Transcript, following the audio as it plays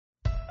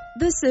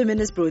This sermon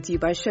is brought to you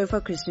by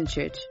Shofar Christian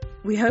Church.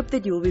 We hope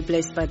that you will be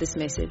blessed by this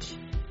message.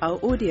 Our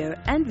audio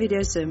and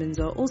video sermons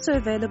are also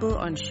available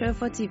on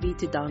Shofar TV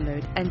to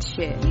download and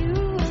share.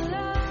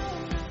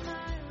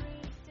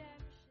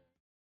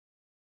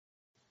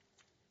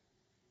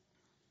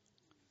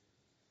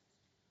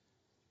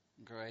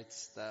 Great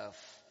stuff.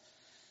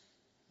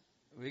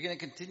 We're going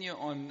to continue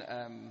on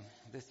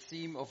the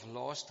theme of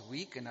last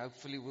week, and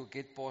hopefully we'll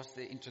get past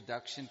the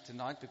introduction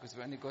tonight because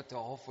we only got to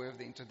halfway of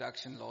the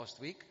introduction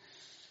last week.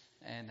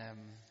 And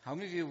how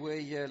many of you were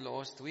here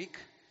last week?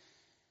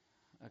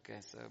 Okay,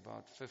 so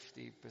about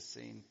 50%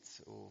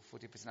 or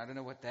 40%. I don't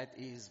know what that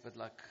is, but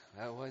like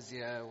I was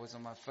here, I was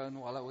on my phone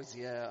while I was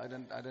here. I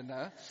don't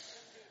know.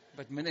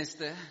 But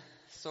Minister,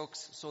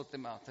 sort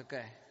them out.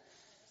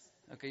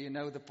 Okay, you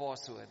know the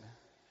password.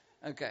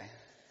 Okay,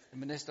 the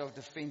Minister of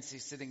Defense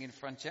is sitting in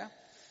front here,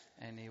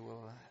 and he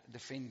will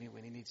defend me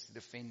when he needs to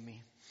defend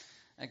me.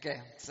 Okay,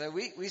 so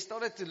we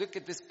started to look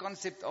at this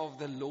concept of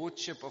the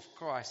Lordship of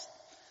Christ.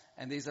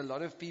 And there's a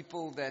lot of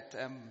people that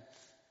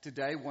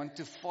today want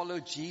to follow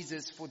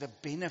Jesus for the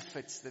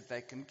benefits that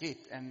they can get.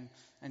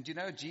 And you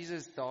know,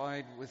 Jesus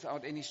died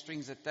without any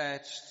strings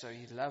attached, so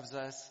he loves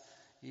us.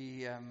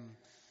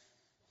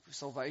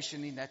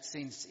 Salvation in that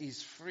sense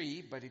is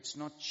free, but it's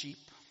not cheap.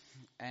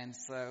 And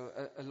so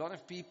a lot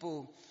of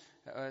people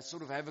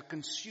sort of have a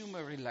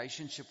consumer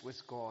relationship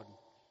with God.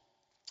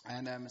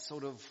 And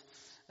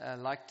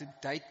like to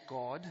date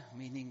God,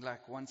 meaning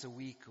like once a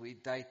week we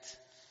date.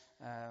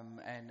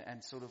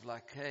 And sort of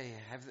like, hey,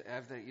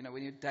 have the, you know,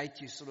 when you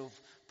date, you sort of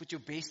put your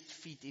best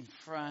feet in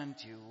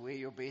front, you wear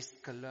your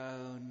best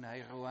cologne,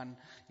 hey, Rowan,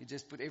 you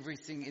just put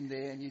everything in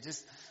there, and you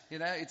just, you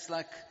know, it's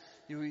like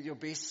your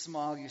best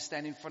smile, you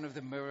stand in front of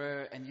the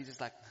mirror, and you just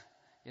like,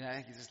 you know,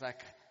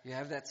 you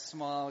have that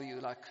smile,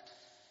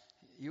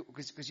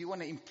 because you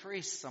want to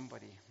impress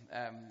somebody,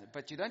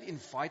 but you don't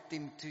invite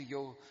them to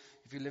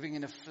if you're living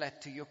in a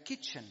flat, to your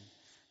kitchen.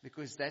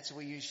 Because that's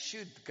where you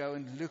should go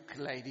and look,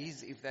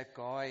 ladies. If that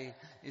guy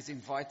is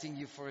inviting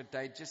you for a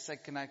date, just say,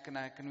 can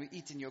we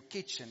eat in your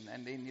kitchen?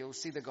 And then you'll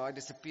see the guy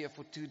disappear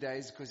for 2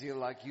 days because he'll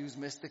like use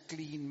Mr.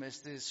 Clean,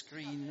 Mr.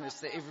 Screen,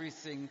 Mr.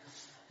 Everything.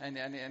 And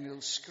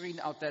he'll screen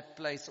out that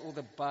place, all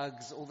the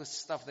bugs, all the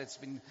stuff that's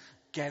been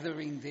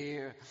gathering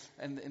there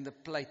and in the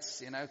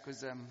plates, you know,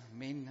 because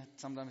men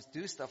sometimes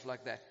do stuff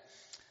like that.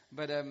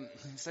 But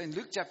so in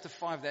Luke chapter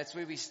 5, that's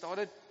where we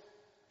started.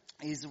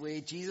 Is where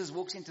Jesus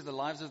walks into the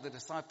lives of the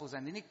disciples,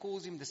 and then he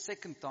calls him the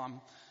second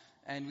time,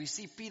 and we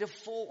see Peter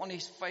fall on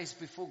his face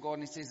before God,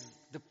 and he says,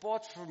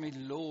 "Depart from me,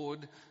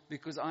 Lord,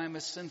 because I am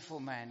a sinful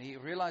man." He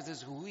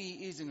realizes who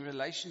he is in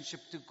relationship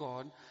to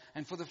God,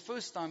 and for the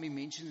first time he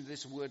mentioned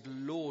this word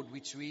Lord,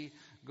 which we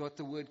got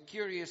the word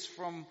curious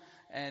from,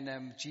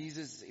 and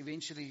Jesus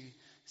eventually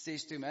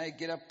says to him, "Hey,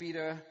 get up,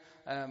 Peter,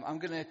 I'm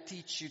going to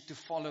teach you to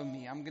follow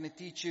me. I'm going to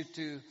teach you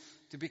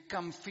to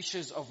become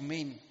fishers of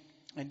men."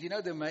 And you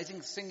know, the amazing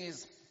thing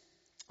is,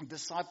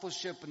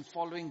 discipleship and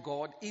following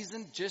God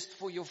isn't just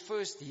for your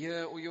first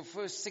year or your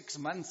first 6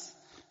 months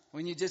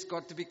when you just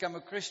got to become a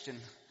Christian.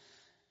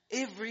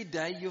 Every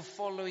day you're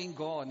following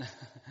God.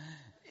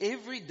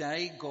 Every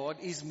day God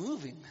is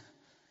moving.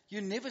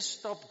 You never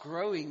stop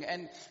growing.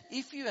 And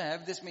if you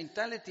have this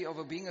mentality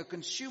of being a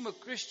consumer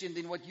Christian,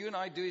 then what you and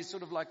I do is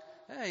sort of like,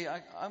 hey,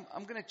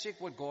 I'm going to check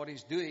what God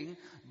is doing,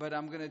 but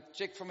I'm going to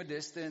check from a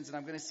distance, and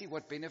I'm going to see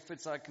what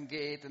benefits I can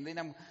get, and then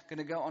I'm going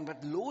to go on.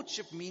 But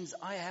Lordship means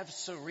I have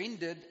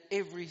surrendered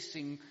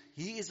everything.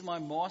 He is my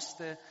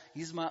master.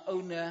 He's my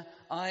owner.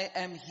 I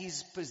am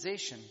his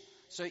possession.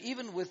 So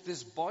even with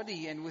this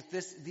body and with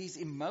these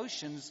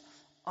emotions,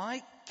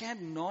 I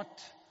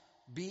cannot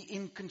be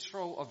in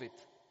control of it.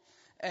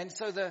 And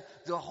so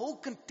the whole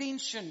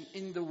contention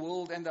in the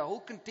world and the whole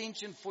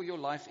contention for your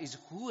life is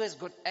who's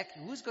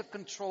got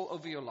control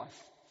over your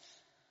life?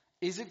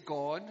 Is it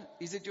God?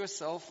 Is it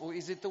yourself? Or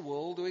is it the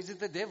world? Or is it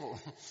the devil?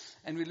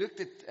 And we looked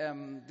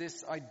at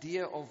this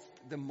idea of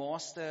the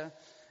master,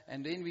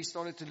 and then we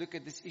started to look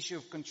at this issue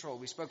of control.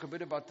 We spoke a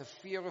bit about the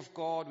fear of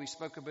God. We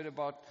spoke a bit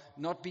about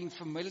not being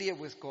familiar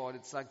with God.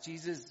 It's like,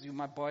 Jesus, you're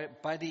my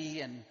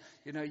buddy, and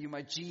you know, you're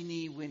my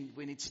genie.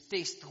 When it's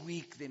test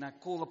week, then I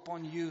call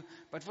upon you.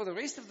 But for the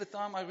rest of the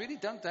time, I really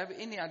don't have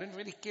I don't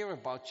really care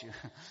about you.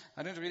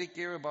 I don't really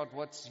care about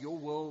what's your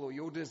will or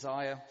your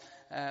desire.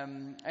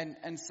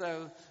 And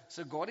so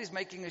God is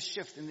making a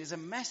shift, and there's a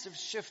massive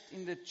shift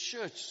in the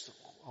church,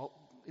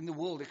 in the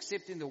world,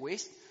 except in the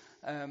West.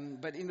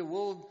 But in the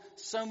world,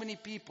 so many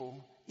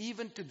people,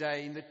 even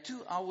today, in the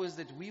 2 hours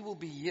that we will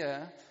be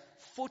here,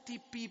 40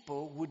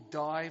 people would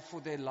die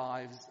for their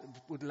lives,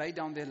 would lay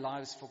down their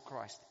lives for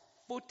Christ.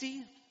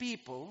 40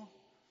 people.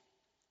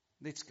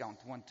 Let's count.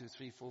 1, 2,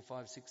 3, 4,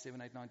 5, 6,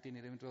 7, 8, 9, 10,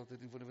 11, 12,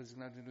 13, 14, 15,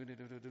 16, 17,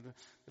 18, 19.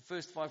 The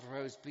first 5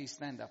 rows, please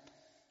stand up.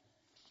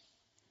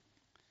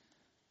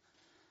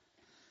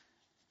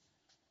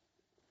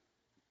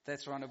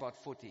 That's around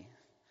about 40.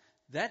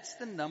 That's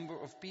the number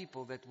of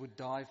people that would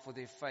die for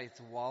their faith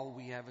while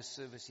we have a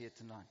service here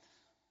tonight.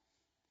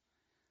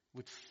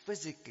 Would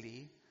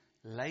physically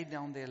lay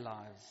down their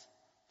lives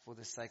for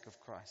the sake of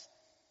Christ.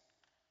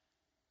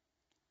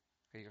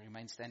 Okay, you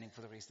remain standing for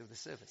the rest of the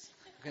service.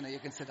 Okay, now you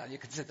can sit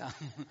down,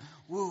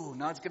 Woo,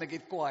 now it's going to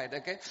get quiet,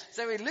 okay?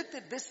 So we looked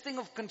at this thing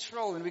of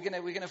control, and we're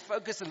going to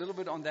focus a little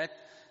bit on that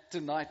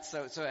tonight.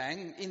 So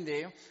hang in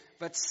there.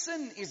 But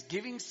sin is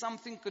giving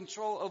something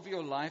control over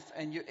your life,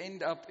 and you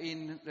end up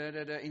end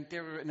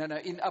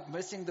up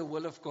missing the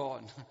will of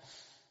God.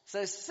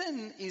 So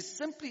sin is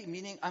simply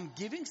meaning I'm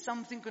giving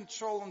something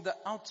control on the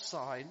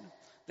outside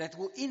that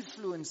will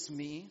influence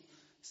me,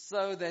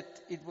 so that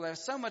it will have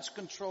so much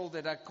control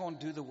that I can't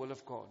do the will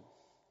of God.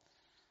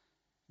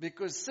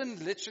 Because sin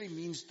literally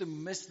means to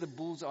miss the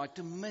bullseye,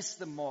 to miss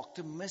the mark,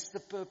 to miss the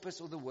purpose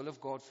or the will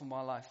of God for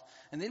my life.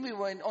 And then we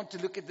went on to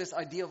look at this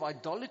idea of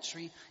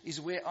idolatry,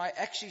 is where I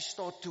actually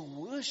start to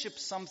worship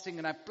something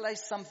and I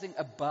place something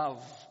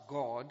above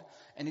God,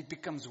 and it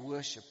becomes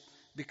worship,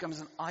 becomes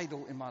an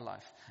idol in my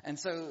life. And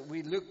so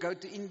we go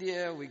to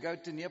India, we go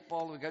to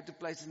Nepal, we go to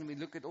places and we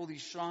look at all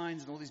these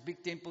shrines and all these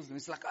big temples, and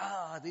it's like,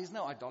 there's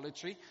no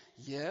idolatry.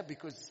 Yeah,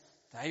 because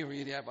they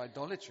really have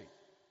idolatry.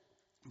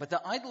 But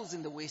the idols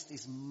in the West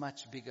is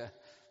much bigger,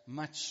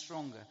 much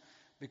stronger,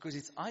 because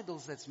it's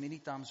idols that's many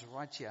times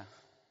right here.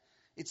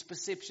 It's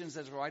perceptions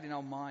that's right in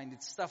our mind.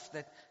 It's stuff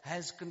that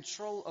has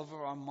control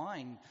over our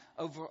mind,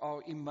 over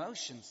our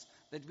emotions,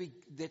 that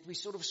we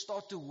sort of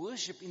start to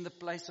worship in the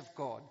place of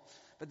God.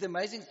 But the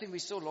amazing thing we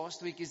saw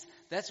last week is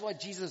that's why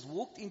Jesus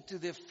walked into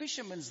the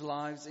fishermen's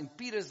lives, in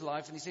Peter's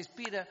life, and he says,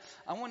 Peter,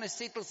 I want to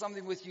settle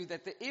something with you,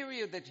 that the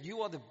area that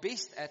you are the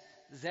best at,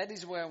 that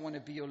is where I want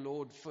to be your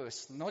Lord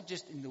first, not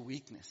just in the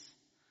weakness.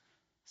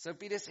 So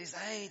Peter says,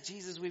 hey,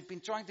 Jesus, we've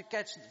been trying to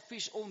catch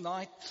fish all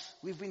night.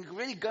 We've been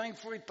really going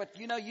for it, but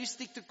you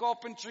stick to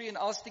carpentry and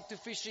I'll stick to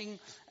fishing,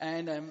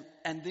 and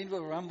then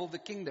we'll rumble the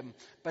kingdom.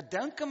 But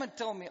don't come and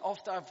tell me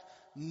after I've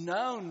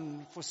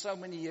known for so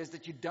many years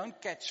that you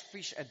don't catch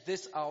fish at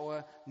this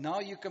hour. Now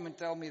you come and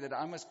tell me that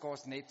I must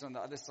cast nets on the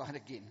other side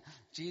again.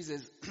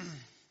 Jesus,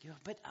 you're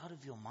a bit out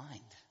of your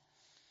mind.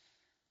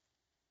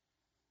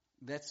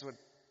 That's what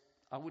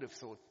I would have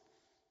thought.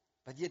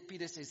 But yet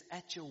Peter says,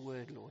 at your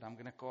word, Lord, I'm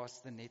going to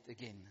cast the net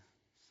again.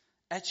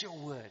 At your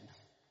word.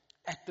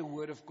 At the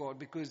word of God.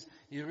 Because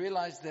you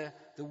realize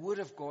the word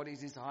of God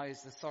is his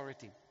highest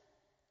authority.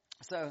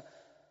 So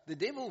the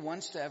devil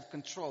wants to have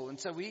control. And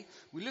so we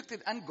looked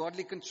at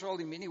ungodly control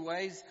in many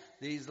ways.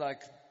 There's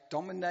like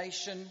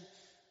domination,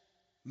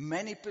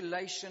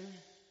 manipulation,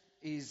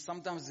 is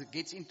sometimes it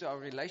gets into our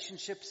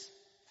relationships,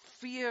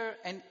 fear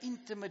and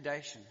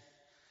intimidation.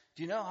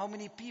 Do you know how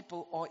many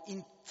people are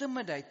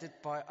intimidated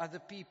by other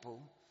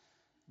people,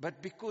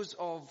 but because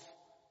of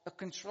a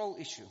control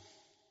issue?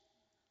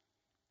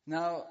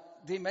 Now,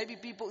 there may be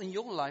people in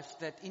your life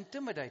that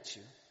intimidate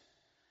you.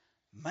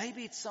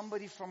 Maybe it's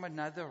somebody from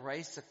another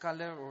race, a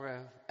color, or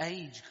an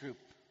age group.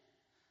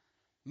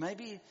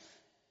 Maybe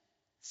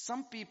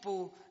some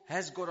people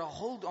has got a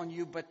hold on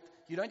you, but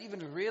you don't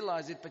even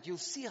realize it, but you'll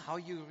see how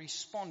you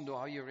respond or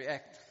how you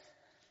react.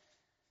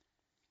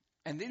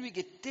 And then we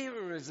get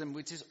terrorism,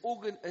 which is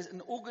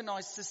an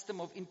organized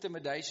system of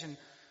intimidation,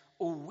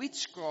 or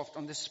witchcraft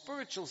on the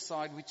spiritual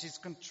side, which is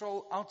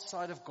control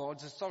outside of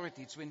God's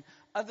authority. It's when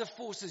other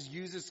forces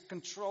uses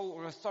control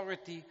or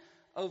authority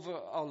over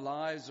our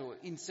lives or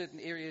in certain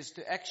areas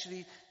to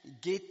actually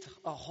get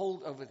a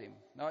hold over them.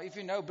 Now, if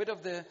you know a bit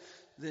of the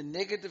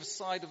negative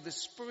side of the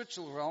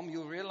spiritual realm,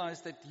 you'll realize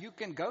that you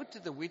can go to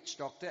the witch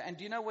doctor, and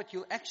do you know what?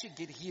 You'll actually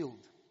get healed.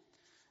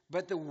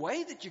 But the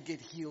way that you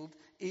get healed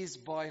is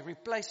by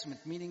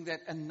replacement, meaning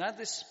that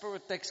another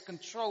spirit takes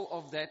control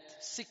of that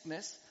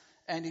sickness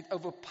and it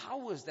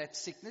overpowers that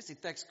sickness,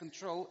 it takes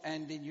control,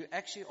 and then you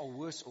actually are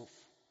worse off.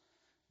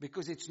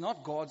 Because it's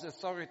not God's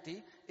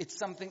authority, it's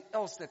something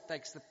else that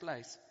takes the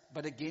place.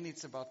 But again,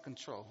 it's about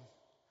control.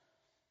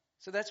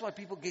 So that's why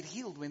people get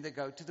healed when they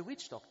go to the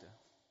witch doctor.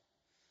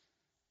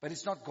 But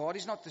it's not God,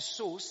 is not the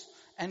source.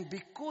 And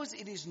because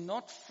it is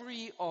not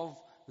free of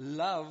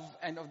love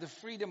and of the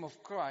freedom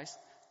of Christ,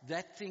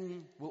 that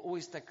thing will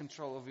always take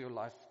control of your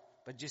life,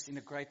 but just in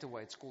a greater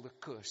way. It's called a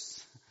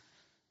curse.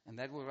 And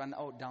that will run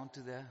out down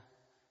to the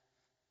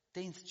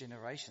 10th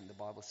generation, the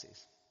Bible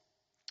says.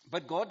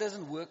 But God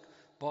doesn't work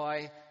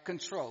by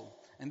control.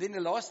 And then the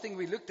last thing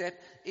we looked at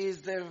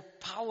is the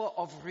power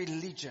of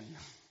religion.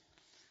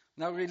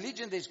 Now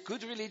religion, there's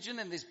good religion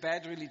and there's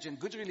bad religion.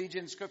 Good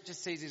religion, Scripture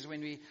says, is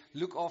when we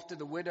look after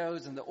the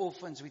widows and the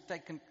orphans, we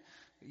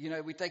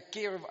take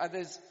care of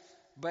others.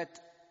 But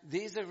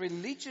there's a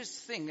religious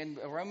thing, and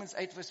Romans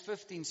 8 verse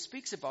 15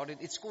 speaks about it.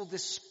 It's called the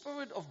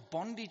spirit of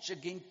bondage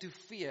again to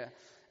fear.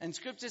 And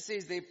Scripture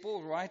says there,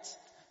 Paul writes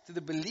to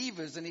the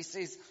believers, and he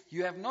says,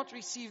 you have not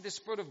received the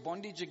spirit of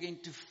bondage again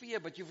to fear,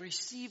 but you've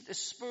received a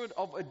spirit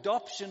of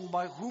adoption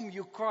by whom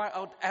you cry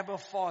out, Abba,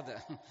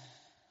 Father.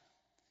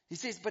 He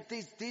says, but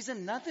there's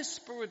another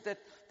spirit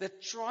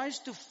that tries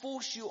to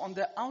force you on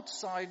the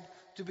outside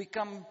to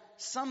become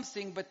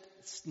something, but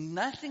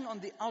nothing on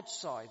the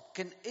outside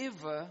can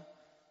ever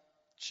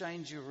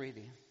change you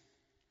really,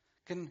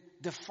 can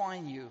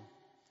define you.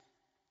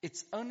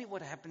 It's only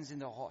what happens in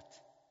the heart.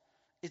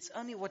 It's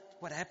only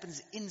what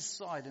happens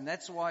inside. And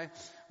that's why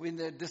when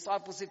the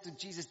disciples said to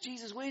Jesus,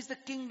 Jesus, where's the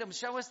kingdom?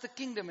 Show us the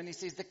kingdom. And he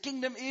says, the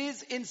kingdom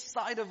is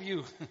inside of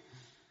you.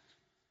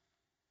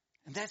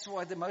 And that's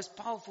why the most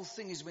powerful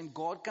thing is when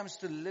God comes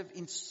to live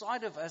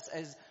inside of us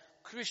as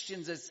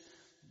Christians, as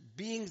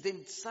beings,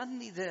 then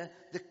suddenly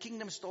the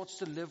kingdom starts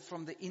to live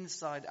from the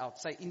inside out.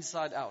 Say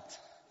inside out.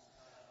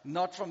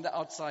 Not from the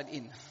outside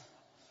in.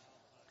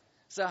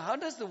 So how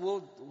does the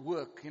world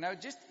work?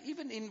 Just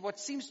even in what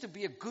seems to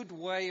be a good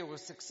way or a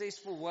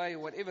successful way or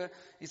whatever,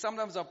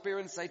 sometimes our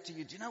parents say to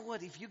you, do you know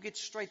what? If you get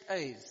straight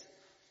A's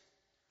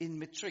in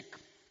matric,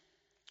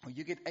 or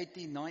you get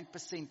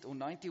 89% or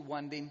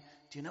 91, then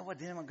do you know what?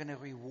 Then I'm going to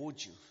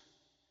reward you.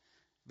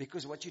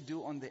 Because what you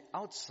do on the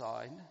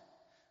outside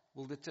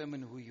will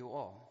determine who you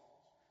are.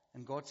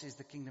 And God says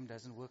the kingdom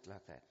doesn't work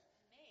like that.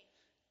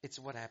 It's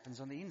what happens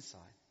on the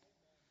inside.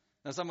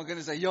 Now some are going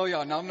to say,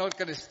 now I'm not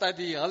going to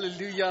study.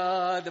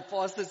 Hallelujah. The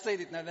pastor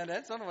said it. No,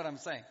 that's not what I'm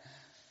saying.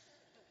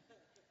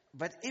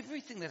 But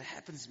everything that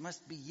happens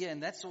must be here.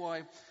 And that's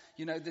why,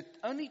 the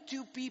only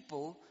two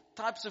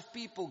types of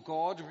people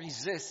God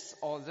resists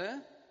are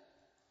the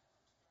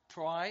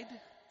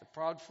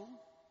proudful,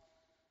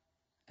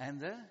 and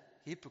the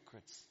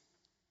hypocrites.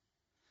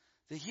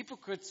 The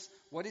hypocrites,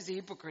 what is a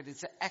hypocrite?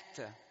 It's an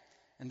actor.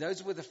 And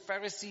those were the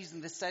Pharisees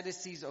and the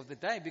Sadducees of the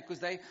day, because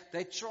they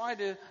try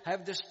to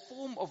have this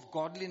form of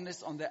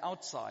godliness on the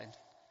outside.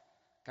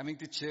 Coming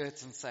to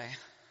church and say,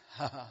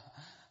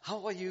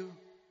 how are you?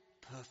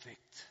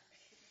 Perfect.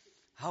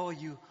 How are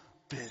you?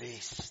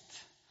 Blessed.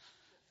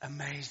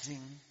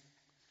 Amazing.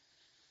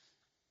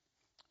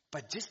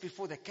 But just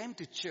before they came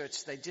to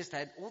church, they just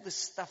had all the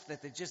stuff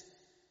that they just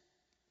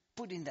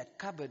put in that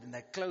cupboard, and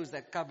they closed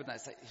that cupboard. And I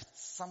say, if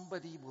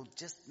somebody will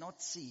just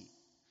not see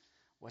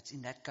what's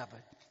in that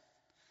cupboard,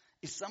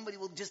 if somebody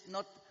will just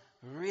not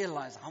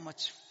realize how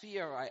much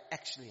fear I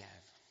actually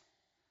have.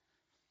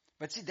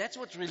 But see, that's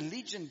what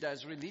religion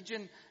does.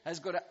 Religion has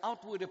got an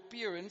outward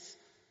appearance.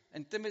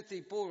 And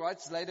Paul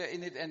writes later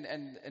in it,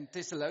 and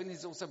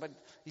Thessalonians also, but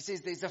he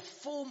says there's a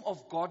form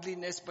of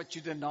godliness, but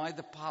you deny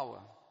the power.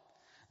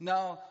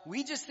 Now,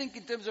 we just think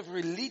in terms of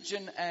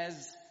religion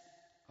as,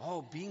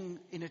 being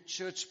in a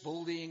church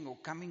building or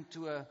coming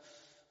to a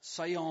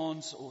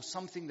seance or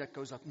something that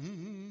goes like,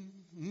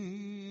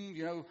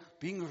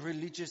 being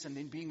religious and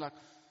then being like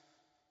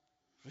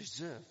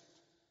reserved.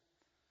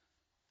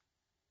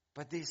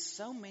 But there's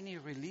so many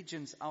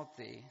religions out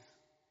there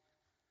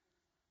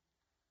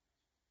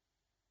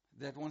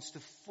that wants to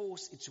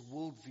force its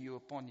worldview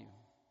upon you.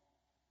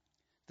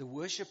 The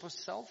worship of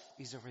self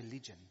is a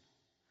religion.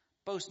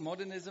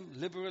 Postmodernism,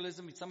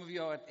 liberalism, some of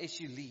you are at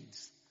SU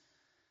Leeds.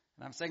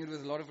 And I'm saying it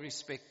with a lot of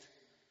respect.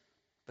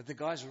 But the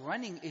guys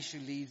running SU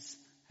Leeds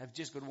have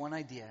just got one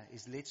idea,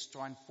 is let's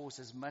try and force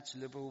as much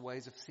liberal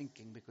ways of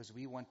thinking because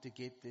we want to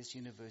get this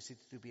university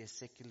to be a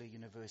secular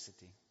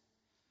university.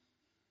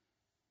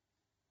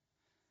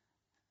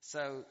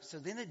 So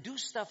then they do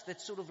stuff that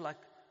sort of like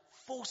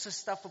forces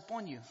stuff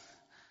upon you.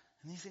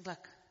 And you think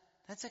like,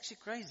 that's actually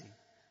crazy.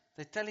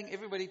 They're telling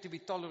everybody to be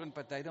tolerant,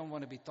 but they don't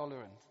want to be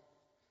tolerant.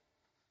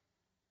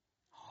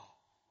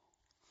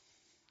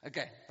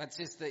 Okay, that's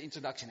just the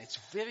introduction. It's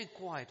very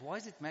quiet. Why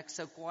is it, Max,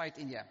 so quiet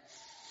in here?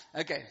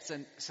 Okay,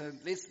 so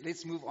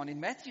let's move on.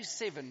 In Matthew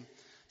 7,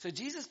 so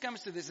Jesus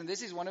comes to this, and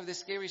this is one of the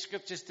scary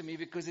scriptures to me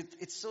because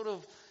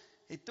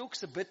it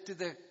talks a bit to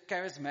the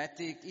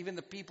charismatic, even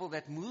the people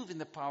that move in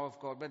the power of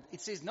God. But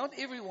it says, not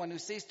everyone who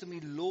says to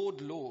me,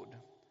 Lord, Lord,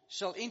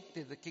 shall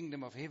enter the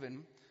kingdom of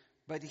heaven,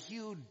 but he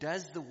who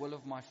does the will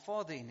of my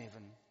Father in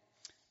heaven.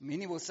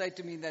 Many will say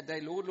to me in that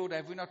day, Lord, Lord,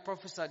 have we not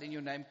prophesied in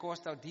your name,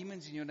 cast out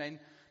demons in your name,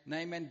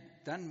 and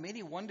done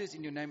many wonders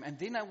in your name? And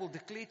then I will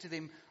declare to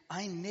them,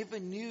 I never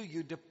knew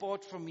you.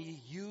 Depart from me,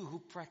 you who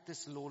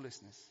practice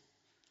lawlessness.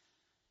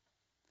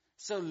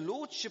 So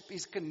lordship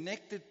is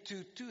connected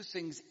to two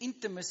things,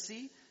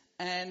 intimacy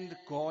and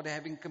God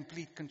having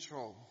complete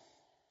control.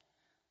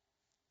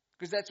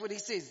 Because that's what he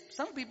says.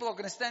 Some people are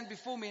going to stand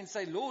before me and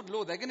say, Lord,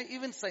 Lord. They're going to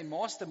even say,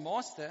 Master,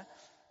 Master.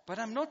 But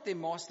I'm not their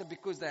master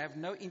because they have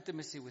no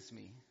intimacy with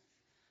me.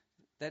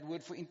 That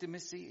word for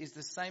intimacy is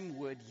the same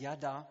word,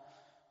 yada,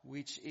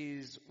 which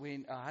is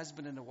when a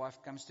husband and a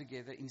wife comes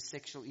together in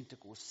sexual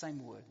intercourse.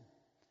 Same word.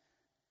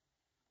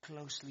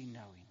 Closely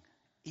knowing.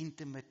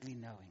 Intimately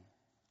knowing.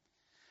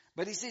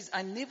 But he says,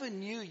 I never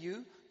knew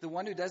you, the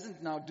one who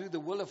doesn't now do the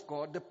will of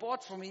God.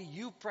 Depart from me,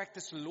 you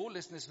practice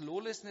lawlessness.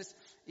 Lawlessness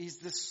is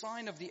the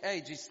sign of the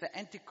age. It's the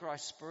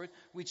Antichrist spirit,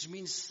 which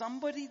means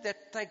somebody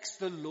that takes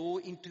the law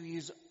into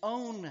his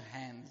own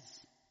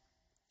hands.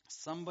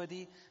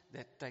 Somebody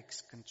that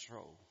takes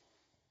control.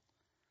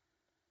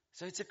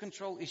 So it's a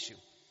control issue.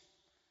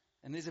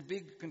 And there's a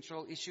big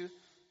control issue.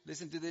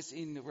 Listen to this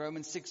in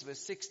Romans 6 verse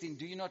 16.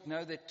 Do you not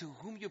know that to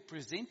whom you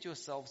present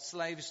yourselves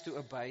slaves to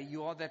obey,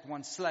 you are that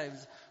one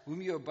slaves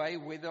whom you obey,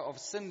 whether of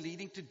sin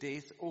leading to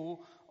death or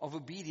of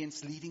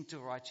obedience leading to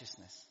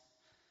righteousness?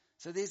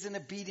 So there's an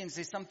obedience.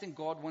 There's something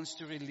God wants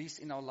to release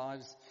in our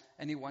lives,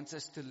 and He wants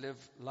us to live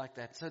like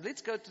that. So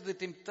let's go to the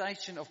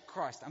temptation of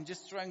Christ. I'm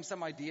just throwing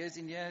some ideas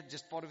in here,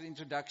 just part of the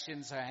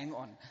introduction, so hang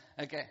on.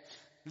 Okay.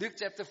 Luke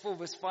chapter 4,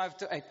 verse 5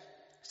 to 8.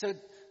 So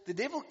the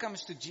devil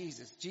comes to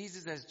Jesus.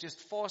 Jesus has just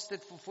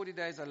fasted for 40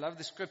 days. I love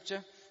the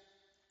scripture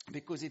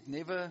because it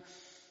never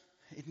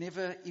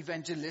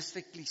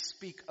evangelistically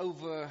speak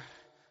over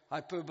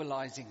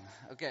hyperbolizing.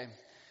 Okay.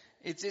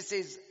 It just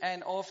says,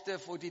 and after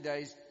 40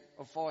 days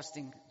of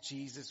fasting,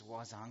 Jesus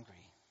was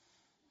hungry.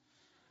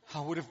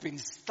 I would have been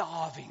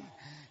starving,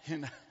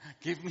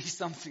 give me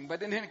something.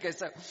 But in any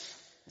case,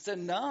 so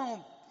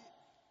now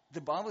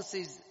the Bible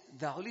says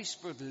the Holy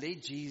Spirit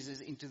led Jesus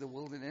into the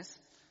wilderness.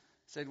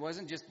 So it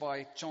wasn't just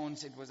by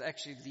chance, it was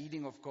actually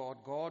leading of God.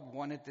 God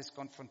wanted this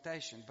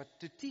confrontation, but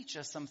to teach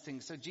us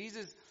something. So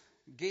Jesus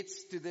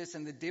gets to this,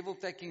 and the devil,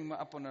 taking him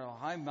up on a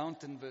high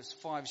mountain, verse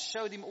 5,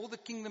 showed him all the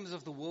kingdoms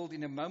of the world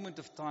in a moment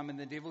of time. And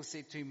the devil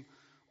said to him,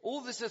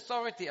 all this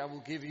authority I will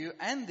give you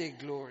and their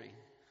glory.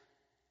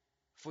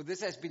 For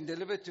this has been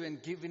delivered to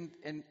and given,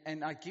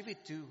 and I give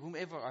it to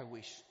whomever I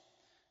wish.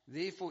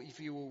 Therefore, if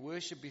you will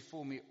worship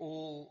before me,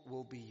 all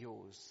will be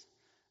yours.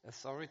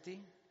 Authority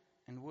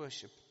and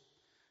worship.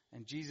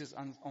 And Jesus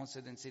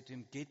answered and said to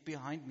him, get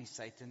behind me,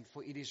 Satan,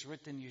 for it is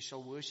written, you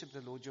shall worship the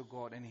Lord your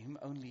God, and Him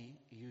only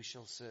you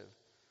shall serve.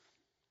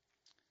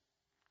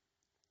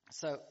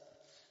 So,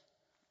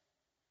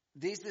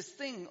 there's this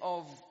thing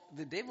of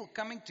the devil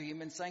coming to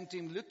him and saying to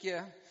him, look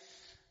here,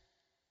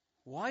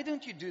 why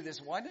don't you do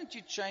this? Why don't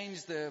you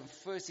change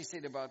first he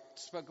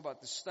spoke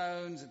about the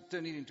stones and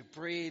turn it into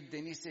bread.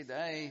 Then he said,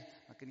 hey,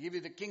 I can give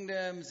you the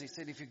kingdoms. He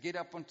said, if you get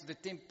up onto the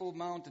temple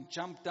mount and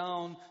jump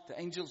down, the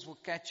angels will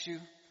catch you.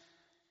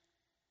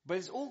 But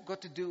it's all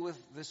got to do with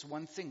this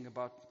one thing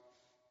about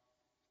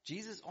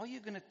Jesus, are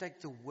you going to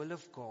take the will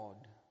of God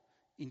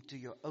into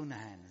your own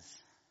hands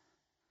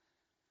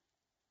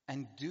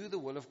and do the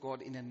will of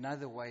God in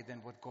another way than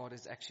what God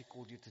has actually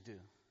called you to do?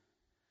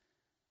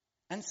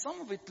 And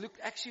some of it looked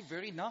actually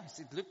very nice.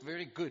 It looked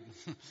very good.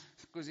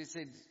 Because he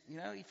said,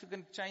 if you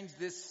can change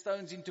these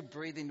stones into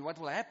bread, then what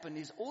will happen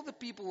is all the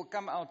people will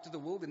come out to the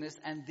wilderness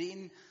and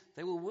then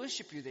they will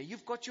worship you there.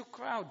 You've got your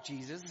crowd,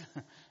 Jesus.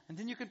 And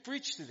then you can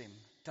preach to them.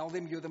 Tell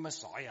them you're the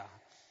Messiah.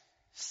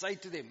 Say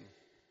to them,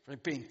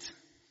 repent.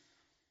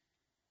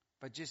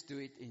 But just do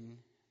it in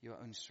your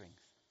own strength.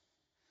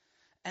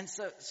 And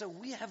so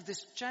we have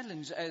this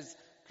challenge as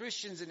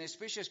Christians, and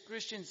especially as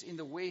Christians in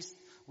the West.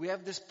 We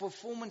have this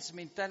performance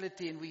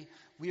mentality, and we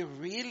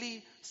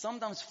really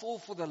sometimes fall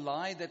for the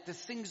lie that the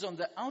things on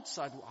the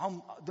outside,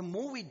 the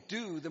more we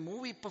do, the more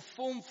we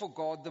perform for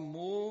God, the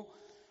more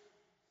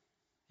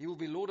He will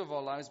be Lord of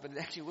our lives. But it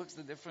actually works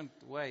a different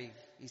way.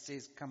 He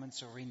says, come and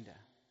surrender.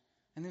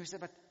 And then we say,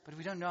 but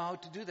we don't know how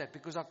to do that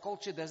because our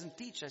culture doesn't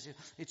teach us.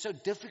 It's so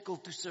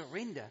difficult to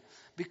surrender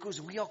because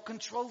we are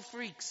control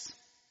freaks.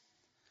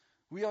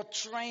 We are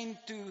trained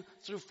to,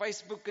 through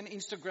Facebook and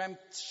Instagram,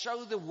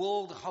 show the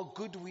world how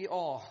good we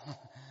are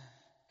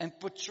and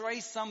portray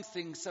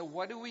something. So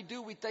what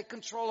do? We take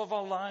control of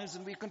our lives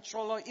and we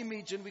control our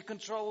image and we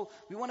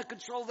want to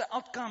control the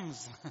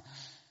outcomes.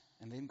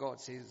 And then God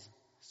says,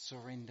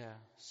 surrender,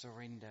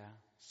 surrender,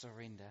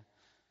 surrender.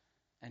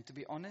 And to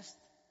be honest,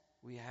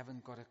 we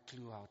haven't got a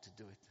clue how to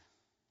do it.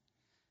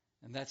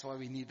 And that's why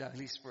we need the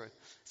Holy Spirit.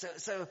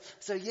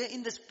 So here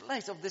in this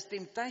place of this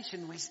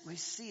temptation, we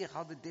see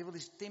how the devil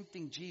is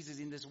tempting Jesus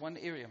in this one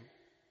area.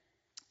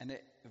 And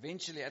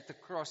eventually at the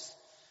cross,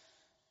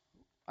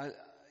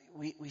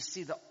 we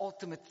see the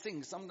ultimate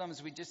thing.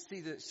 Sometimes we just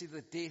see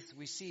the death,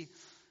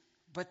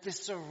 but the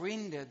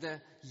surrender, the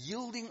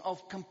yielding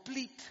of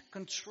complete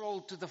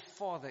control to the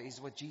Father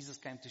is what Jesus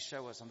came to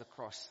show us on the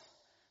cross.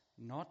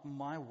 Not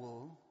my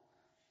will,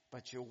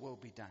 but your will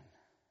be done.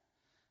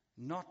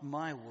 Not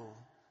my will,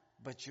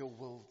 but your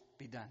will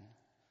be done.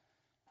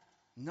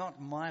 Not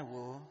my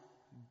will,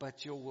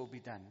 but your will be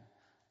done.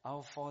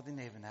 Our Father in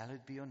heaven,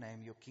 hallowed be your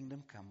name, your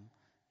kingdom come,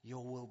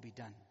 your will be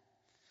done.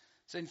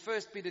 So in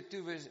 1 Peter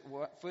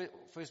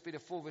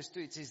 4 verse 2,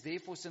 it says,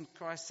 therefore since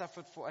Christ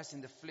suffered for us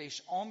in the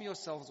flesh, arm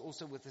yourselves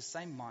also with the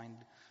same mind.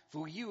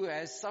 For he who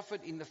has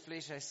suffered in the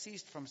flesh has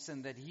ceased from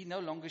sin, that he no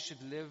longer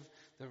should live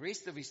the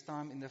rest of his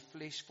time in the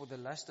flesh for the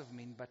lust of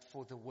men, but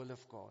for the will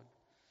of God.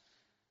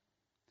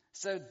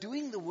 So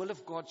doing the will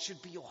of God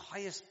should be your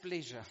highest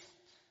pleasure.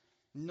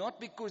 Not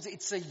because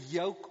it's a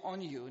yoke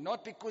on you,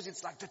 not because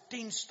it's like the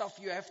 10 stuff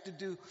you have to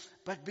do,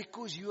 but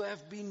because you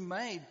have been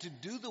made to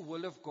do the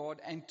will of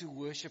God and to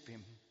worship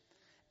Him.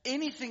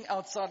 Anything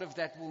outside of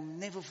that will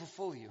never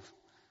fulfill you.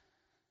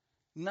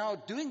 Now,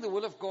 doing the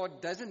will of God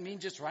doesn't mean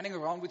just running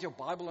around with your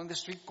Bible on the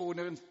street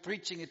corner and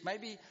preaching. It may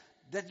be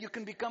that you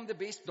can become the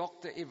best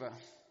doctor ever,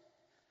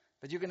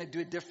 but you're going to do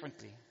it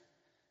differently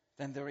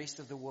than the rest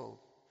of the world.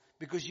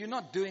 Because you're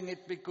not doing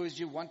it because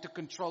you want to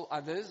control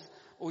others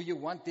or you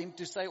want them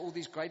to say all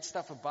this great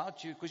stuff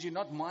about you, because you're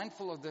not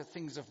mindful of the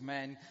things of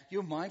man.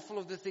 You're mindful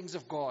of the things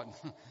of God.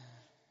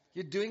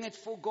 You're doing it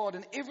for God.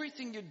 And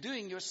everything you're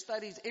doing, your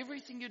studies,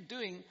 everything you're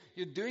doing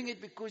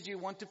it because you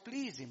want to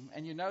please Him.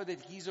 And you know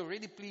that He's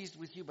already pleased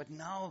with you. But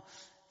now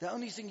the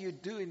only thing you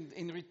do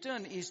in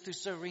return is to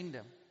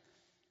surrender.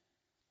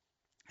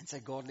 And say,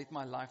 God, let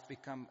my life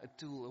become a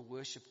tool, a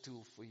worship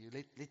tool for you.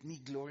 Let me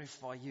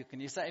glorify you.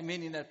 Can you say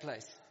amen in that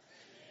place?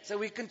 So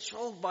we're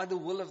controlled by the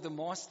will of the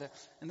Master.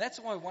 And that's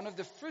why one of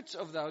the fruits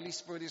of the Holy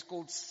Spirit is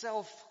called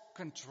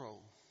self-control.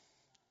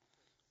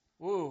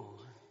 Whoa.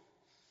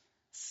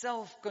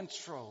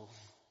 Self-control.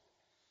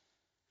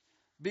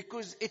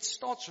 Because it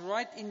starts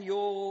right in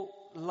your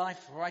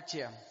life right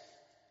here.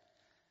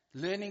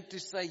 Learning to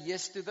say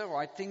yes to the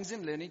right things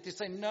and learning to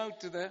say no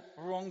to the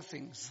wrong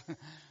things.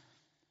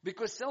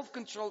 Because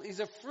self-control is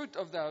a fruit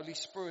of the Holy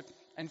Spirit.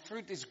 And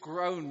fruit is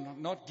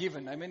grown, not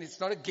given. I mean, it's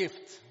not a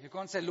gift. You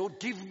can't say, Lord,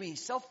 give me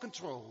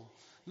self-control.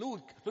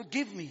 Lord,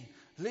 give me.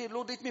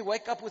 Lord, let me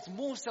wake up with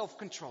more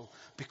self-control.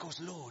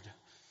 Because, Lord,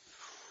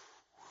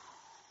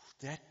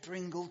 that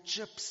Pringle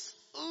chips.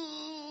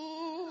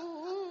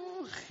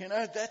 Ooh,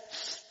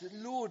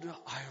 Lord,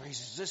 I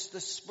resist the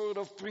spirit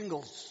of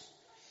Pringles.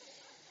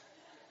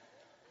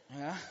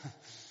 Yeah.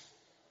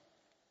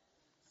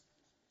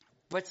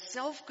 But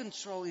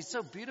self-control is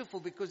so beautiful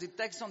because it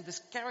takes on this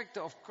character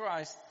of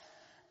Christ,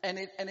 and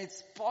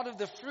it's part of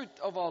the fruit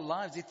of our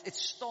lives. It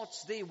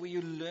starts there where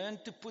you learn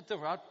to put the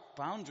right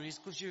boundaries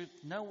because you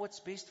know what's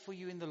best for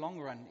you in the long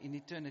run, in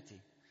eternity.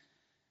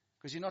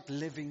 Because you're not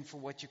living for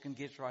what you can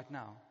get right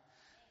now.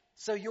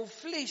 So your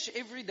flesh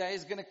every day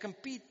is going to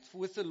compete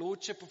with the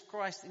Lordship of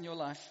Christ in your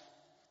life.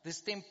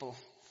 This temple.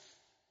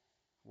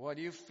 What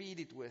do you feed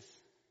it with?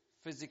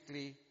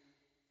 Physically,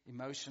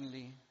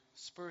 emotionally,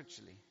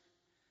 spiritually.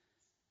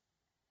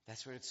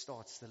 That's where it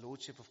starts. The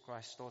Lordship of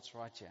Christ starts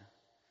right here.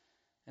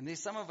 And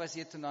there's some of us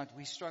here tonight,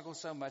 we struggle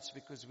so much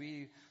because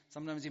we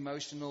sometimes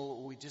emotional,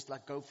 or we just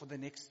like go for the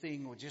next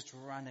thing, or just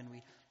run, and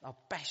our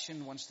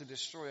passion wants to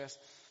destroy us.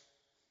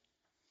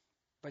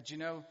 But you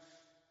know,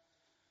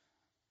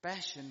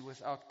 passion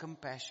without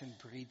compassion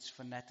breeds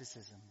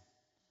fanaticism.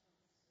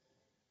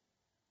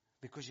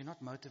 Because you're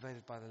not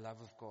motivated by the love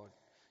of God.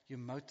 You're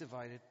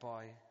motivated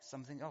by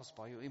something else,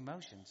 by your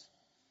emotions.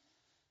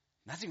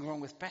 Nothing wrong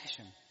with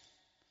passion.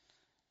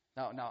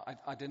 No,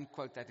 I didn't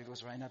quote that. It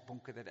was Reinhard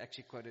Bonke that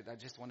actually quoted. I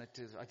just wanted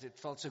to, it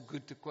felt so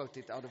good to quote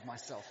it out of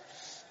myself.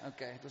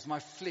 Okay, it was my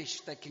flesh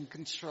taking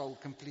control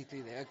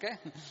completely there, okay?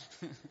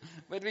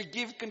 But we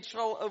give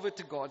control over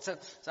to God. So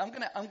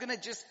I'm gonna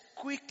just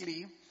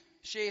quickly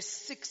share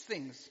 6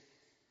 things.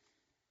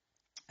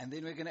 And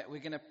then we're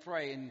gonna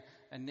pray,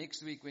 and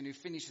next week when we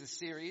finish the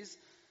series,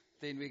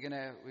 then we're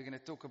gonna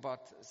talk about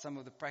some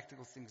of the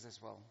practical things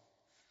as well.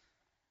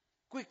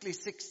 Quickly,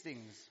 6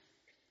 things.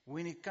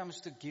 When it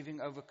comes to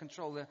giving over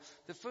control,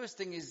 the first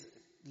thing is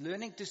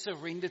learning to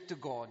surrender to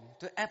God,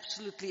 to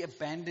absolutely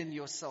abandon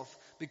yourself,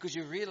 because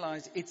you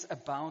realize it's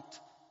about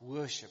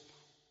worship.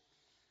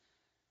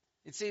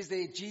 It says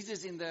there,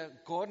 Jesus in the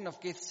Garden of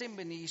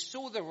Gethsemane, he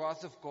saw the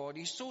wrath of God,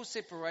 he saw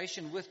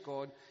separation with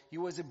God, he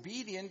was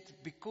obedient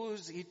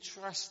because he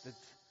trusted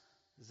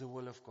the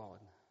will of God.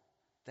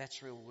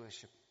 That's real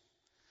worship.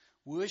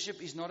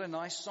 Worship is not a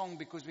nice song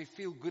because we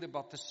feel good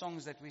about the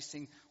songs that we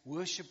sing.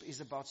 Worship is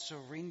about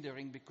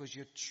surrendering because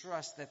you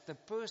trust that the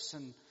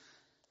person,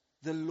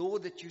 the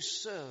Lord that you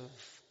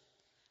serve,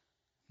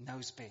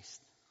 knows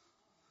best.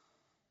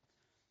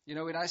 You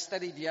know, when I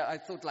studied here, I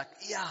thought like,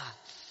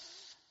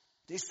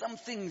 there's some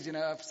things,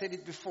 I've said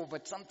it before,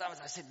 but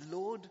sometimes I said,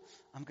 Lord,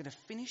 I'm going to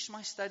finish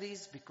my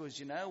studies because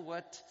you know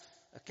what?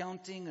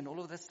 Accounting and all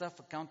of that stuff,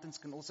 accountants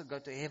can also go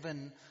to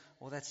heaven,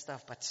 all that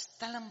stuff. But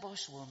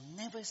Stellenbosch will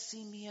never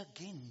see me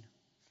again.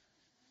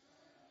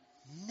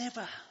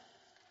 Never.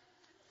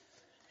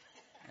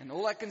 And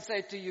all I can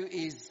say to you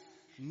is,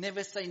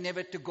 never say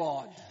never to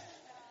God.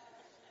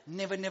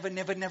 Never, never,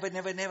 never, never,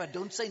 never, never.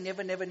 Don't say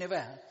never, never,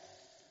 never.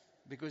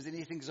 Because then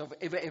he thinks of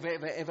ever, ever,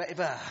 ever, ever,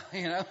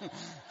 ever,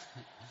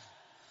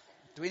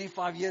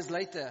 25 years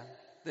later,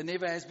 the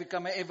never has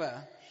become an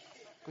ever.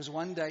 Because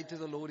one day to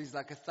the Lord is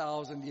like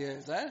 1,000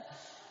 years, eh?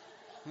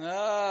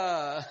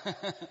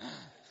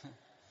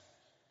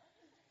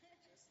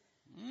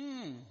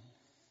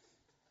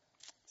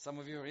 Some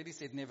of you already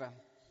said never.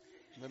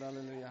 But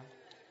hallelujah.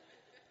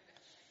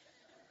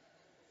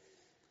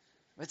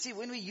 But see,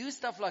 when we use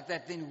stuff like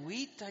that, then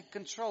we take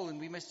control and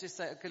we must just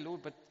say, okay,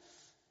 Lord, but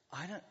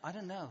I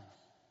don't know.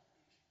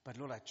 But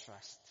Lord, I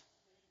trust.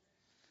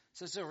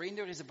 So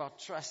surrender is about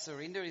trust.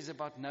 Surrender is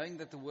about knowing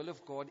that the will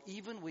of God,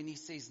 even when He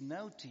says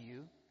no to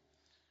you,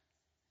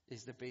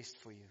 is the best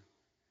for you.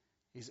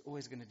 He's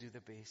always going to do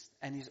the best.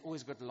 And He's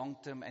always got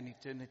long-term and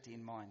eternity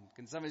in mind.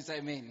 Can somebody say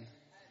amen? Amen.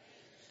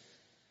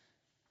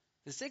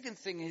 The second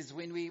thing is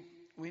when we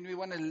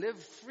want to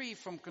live free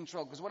from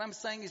control. Because what I'm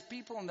saying is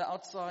people on the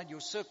outside,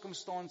 your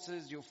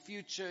circumstances, your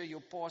future,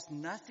 your past,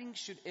 nothing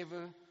should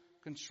ever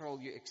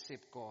control you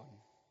except God.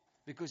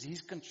 Because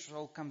His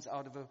control comes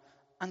out of an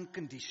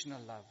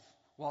unconditional love.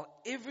 While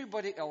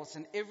everybody else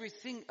and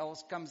everything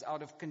else comes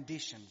out of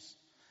conditions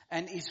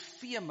and is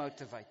fear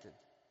motivated.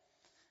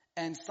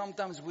 and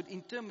sometimes would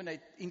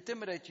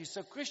intimidate you.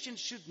 So Christians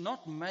should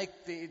not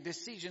make their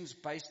decisions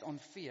based on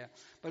fear.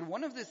 But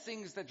one of the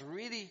things that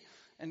really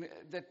and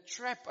that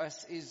trap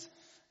us is,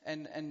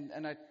 and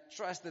I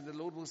trust that the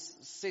Lord will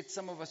set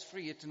some of us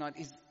free here tonight,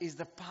 is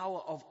the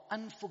power of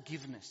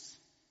unforgiveness.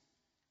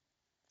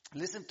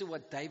 Listen to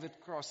what David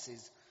Cross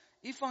says.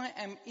 If I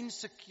am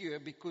insecure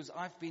because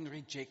I've been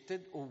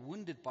rejected or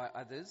wounded by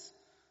others,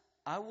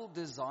 I will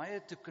desire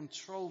to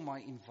control my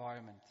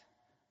environment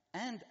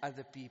and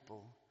other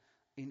people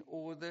in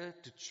order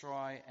to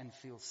try and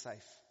feel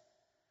safe.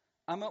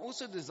 I may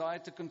also desire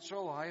to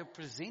control how I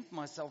present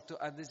myself to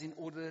others in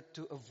order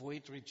to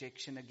avoid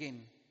rejection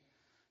again.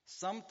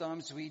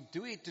 Sometimes we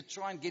do it to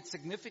try and get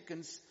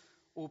significance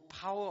or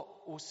power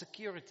or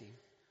security.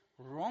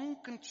 Wrong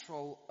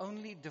control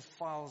only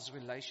defiles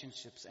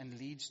relationships and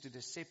leads to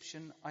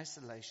deception,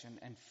 isolation,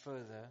 and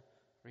further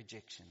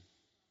rejection.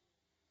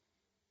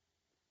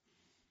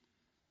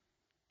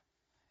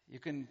 You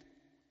can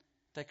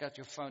take out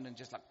your phone and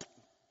just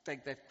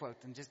take that quote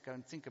and just go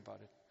and think about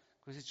it.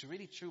 Because it's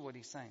really true what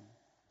he's saying.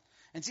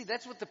 And see,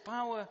 that's what the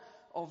power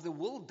of the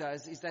world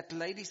does, is that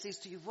lady says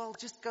to you, well,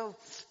 just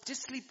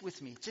sleep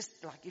with me. Just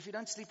if you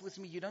don't sleep with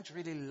me, you don't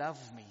really love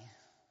me.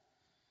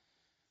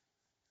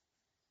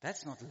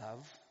 That's not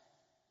love.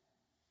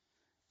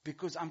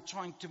 Because I'm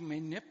trying to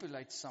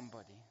manipulate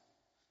somebody.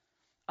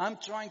 I'm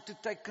trying to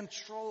take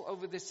control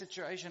over the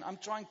situation. I'm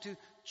trying to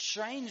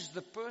change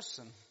the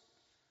person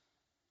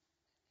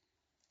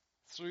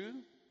through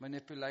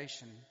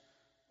manipulation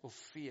or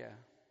fear.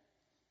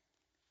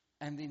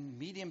 And in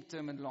medium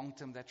term and long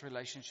term, that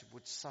relationship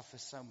would suffer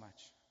so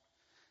much.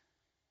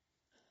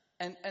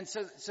 And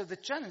so the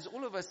challenge,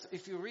 all of us,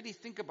 if you really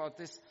think about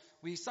this,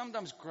 we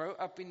sometimes grow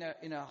up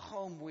in a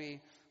home where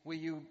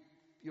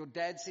your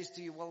dad says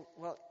to you,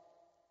 well,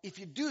 if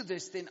you do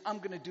this, then I'm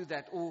going to do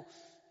that. Or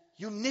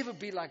you'll never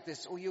be like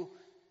this. Or you're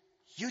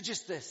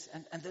just this.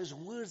 And those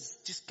words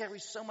just carry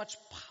so much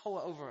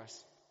power over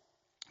us.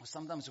 Or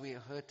sometimes we are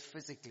hurt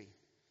physically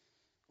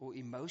or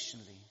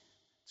emotionally.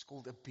 It's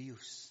called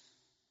abuse.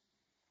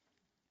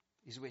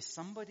 Is where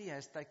somebody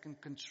has taken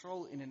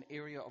control in an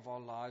area of our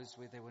lives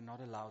where they were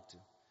not allowed to.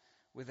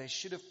 Where they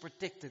should have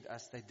protected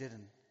us, they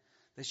didn't.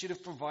 They should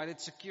have provided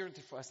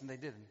security for us, and they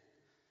didn't.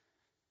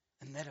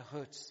 And that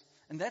hurts.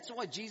 And that's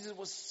why Jesus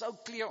was so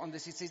clear on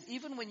this. He says,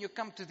 even when you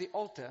come to the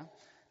altar,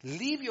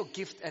 leave your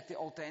gift at the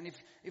altar. And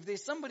if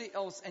there's somebody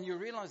else and you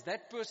realize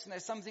that person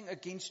has something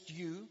against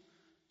you,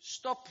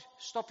 stop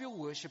your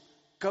worship.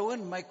 Go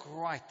and make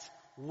right.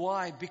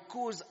 Why?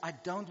 Because I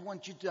don't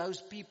want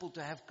those people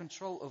to have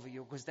control over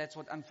you, because that's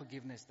what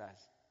unforgiveness does.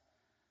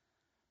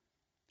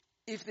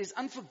 If there's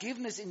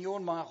unforgiveness in your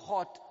and my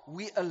heart,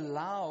 we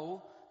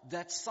allow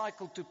that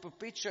cycle to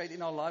perpetuate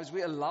in our lives.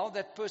 We allow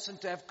that person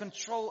to have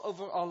control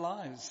over our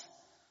lives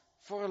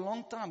for a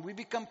long time. We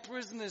become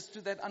prisoners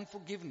to that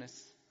unforgiveness.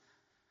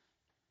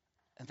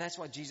 And that's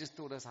why Jesus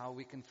taught us how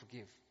we can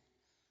forgive.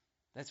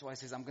 That's why he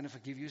says, I'm going to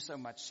forgive you so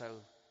much, so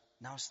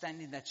now stand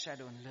in that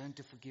shadow and learn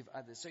to forgive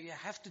others. So you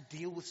have to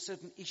deal with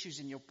certain issues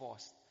in your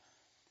past.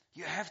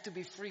 You have to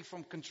be free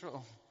from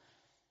control.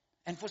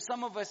 And for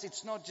some of us,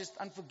 it's not just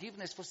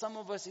unforgiveness. For some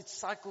of us, it's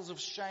cycles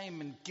of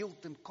shame and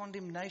guilt and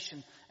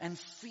condemnation and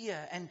fear.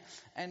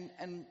 And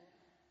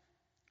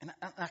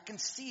I can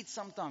see it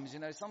sometimes,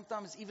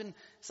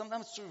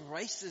 sometimes through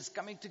races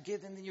coming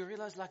together, and then you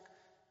realize,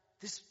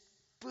 this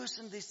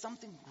person,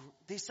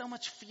 there's so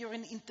much fear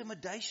and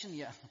intimidation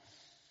here.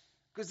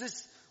 Because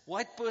this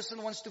white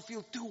person wants to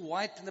feel too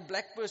white and the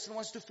black person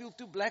wants to feel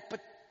too black. But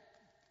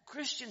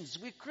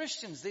we're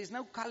Christians. There's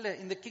no color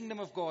in the kingdom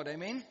of God.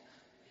 Amen?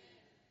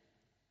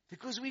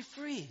 Because we're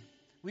free.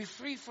 We're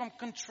free from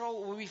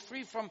control. We're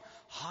free from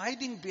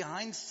hiding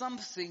behind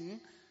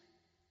something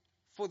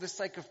for the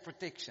sake of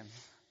protection.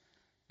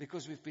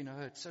 Because we've been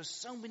hurt.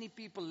 So many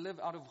people live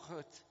out of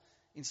hurt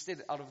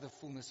instead out of the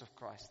fullness of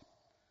Christ.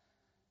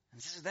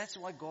 And so that's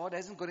why God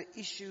hasn't got an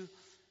issue.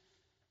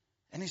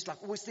 And he's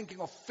always thinking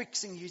of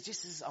fixing you. He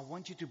just says, I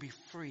want you to be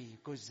free.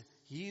 Because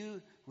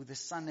you, who the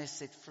Son has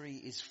set free,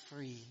 is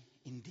free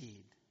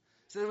indeed.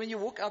 So that when you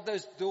walk out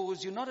those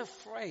doors, you're not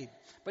afraid.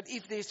 But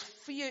if there's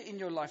fear in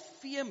your life,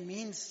 fear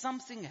means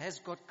something has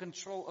got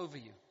control over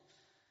you.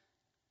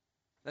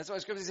 That's why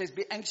Scripture says,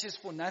 be anxious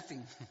for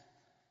nothing.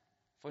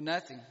 For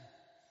nothing.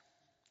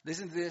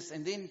 Listen to this.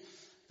 And then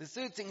the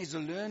third thing is to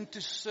learn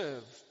to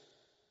serve.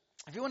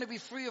 If you want to be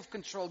free of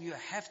control, you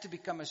have to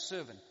become a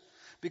servant.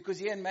 Because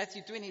here in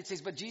Matthew 20 it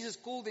says, but Jesus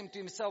called them to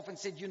himself and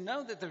said, you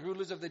know that the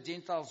rulers of the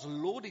Gentiles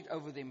lord it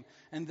over them,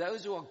 and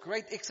those who are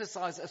great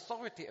exercise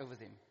authority over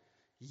them.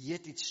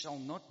 Yet it shall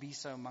not be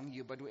so among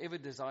you, but whoever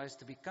desires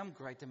to become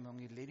great among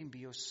you, let him be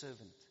your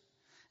servant.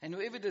 And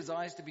whoever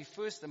desires to be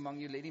first among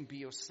you, let him be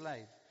your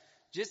slave.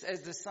 Just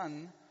as the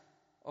Son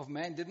of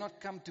Man did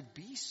not come to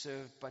be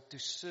served, but to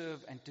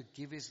serve and to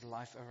give his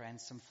life a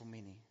ransom for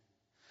many.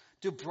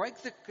 To break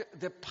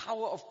the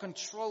power of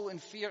control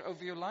and fear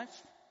over your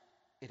life,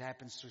 it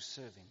happens through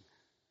serving.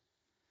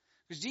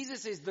 Because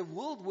Jesus says the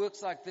world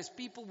works like this.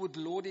 People would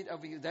lord it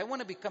over you. They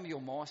want to become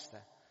your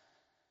master.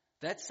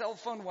 That cell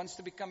phone wants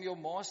to become your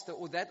master,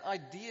 or that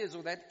ideas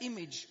or that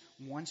image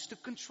wants to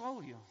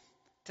control you,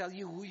 tell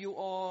you who you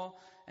are.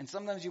 And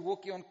sometimes you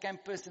walk here on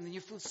campus and then you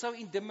feel so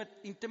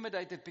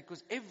intimidated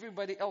because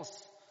everybody else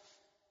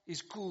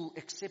is cool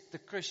except the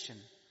Christian.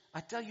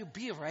 I tell you,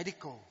 be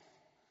radical.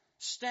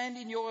 Stand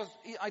in your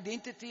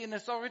identity and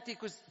authority,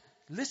 because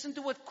listen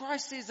to what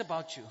Christ says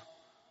about you.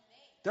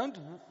 Don't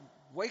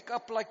wake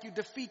up like you're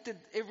defeated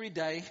every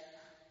day.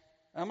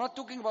 I'm not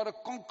talking about a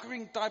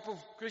conquering type of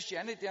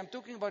Christianity. I'm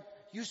talking about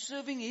you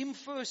serving Him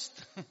first.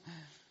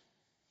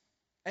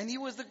 And He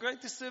was the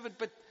greatest servant.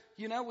 But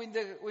you know, when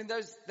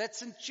that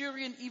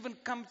centurion even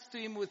comes to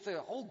Him with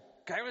a whole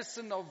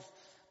garrison of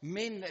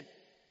men that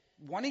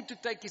wanting to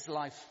take His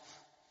life,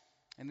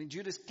 and then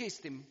Judas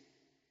kissed Him,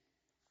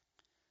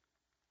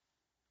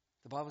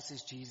 the Bible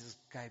says Jesus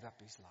gave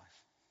up His life.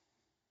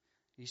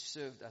 He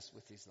served us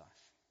with His life.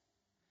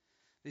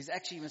 There's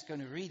actually, I was going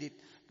to read it.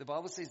 The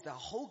Bible says the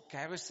whole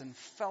garrison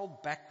fell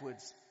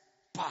backwards.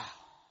 Bah!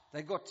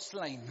 They got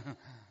slain.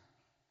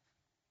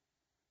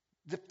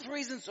 The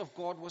presence of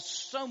God was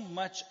so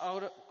much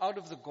out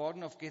of the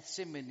Garden of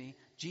Gethsemane,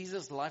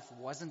 Jesus' life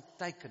wasn't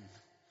taken.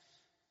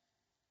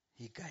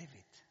 He gave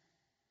it.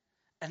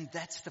 And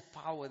that's the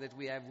power that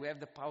we have. We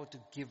have the power to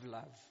give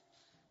love,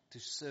 to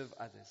serve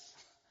others.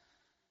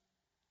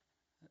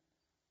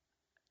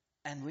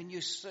 And when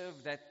you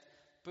serve that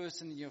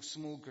person in your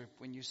small group,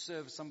 when you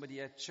serve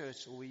somebody at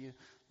church, or you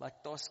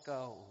like Tosca,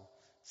 or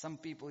some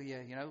people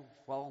here, you know,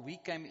 well, we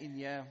came in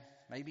here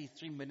maybe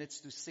 3 minutes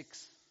to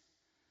 6.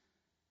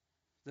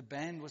 The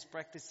band was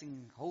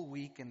practicing whole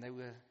week and they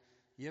were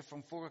here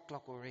from 4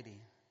 o'clock already,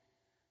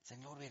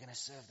 saying, Lord, we're going to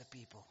serve the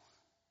people.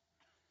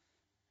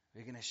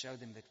 We're going to show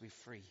them that we're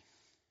free.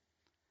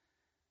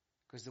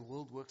 Because the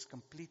world works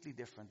completely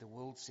different. The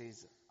world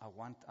says, I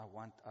want.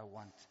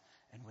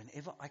 And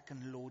whenever I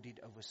can lord it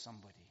over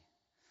somebody,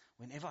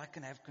 whenever I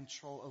can have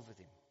control over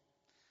them.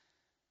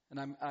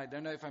 And I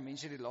don't know if I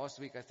mentioned it last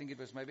week. I think it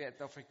was maybe at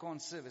the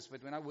Afrikaans service.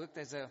 But when I worked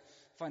as a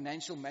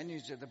financial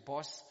manager, the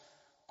boss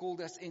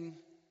called us in.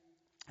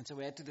 And so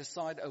we had to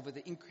decide over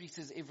the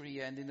increases every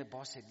year. And then the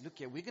boss said, look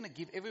here, we're going to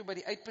give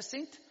everybody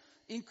 8%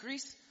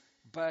 increase,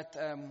 but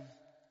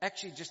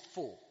actually just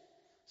 4%.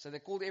 So they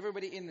called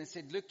everybody in and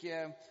said, look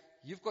here,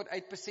 you've got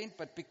 8%,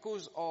 but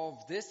because of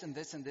this and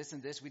this and this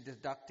and this, we're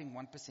deducting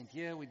 1%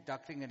 here, we're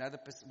deducting another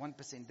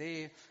 1%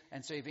 there.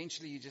 And so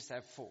eventually you just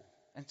have 4%.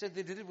 And so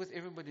they did it with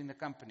everybody in the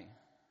company.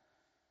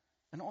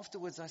 And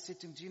afterwards I said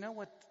to him, do you know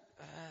what?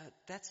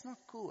 That's not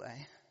cool,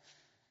 eh?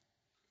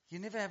 We're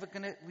never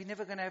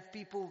going to have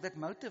people that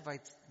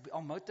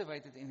are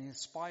motivated and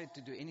inspired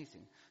to do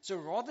anything. So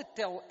rather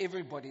tell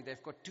everybody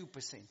they've got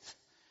 2%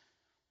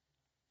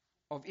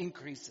 of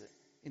increase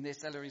in their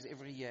salaries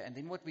every year. And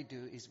then what we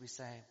do is we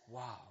say,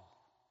 wow,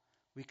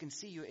 we can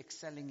see you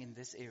excelling in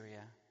this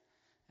area.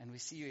 And we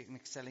see you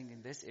excelling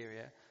in this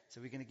area.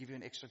 So we're going to give you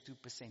an extra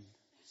 2%.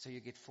 So you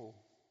get 4%.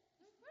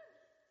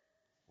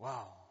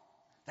 Wow.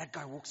 That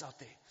guy walks out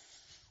there.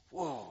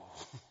 Whoa.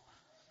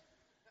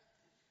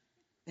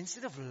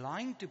 Instead of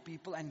lying to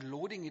people and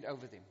lording it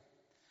over them.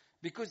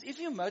 Because if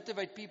you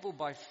motivate people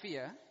by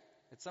fear,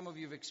 that some of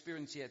you have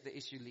experienced here at the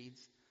issue leads,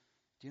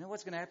 do you know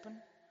what's going to happen?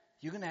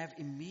 You're going to have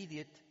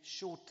immediate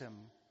short-term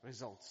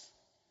results.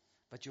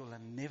 But you'll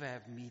never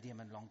have medium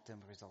and long-term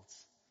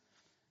results.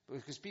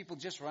 Because people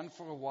just run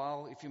for a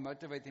while if you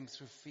motivate them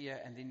through fear,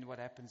 and then what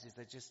happens is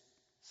they just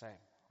say,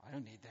 I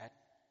don't need that.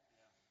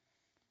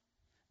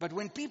 But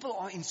when people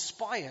are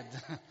inspired,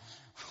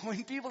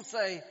 when people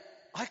say,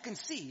 I can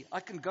see, I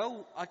can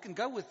go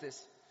with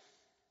this,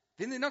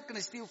 then they're not going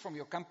to steal from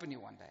your company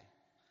one day.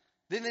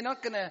 Then they're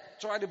not going to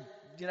try to,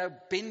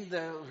 bend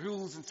the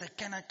rules and say,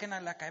 can I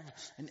like have,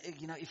 and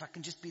if I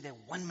can just be there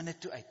 1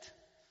 minute to 8.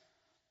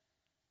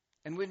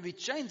 And when we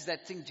changed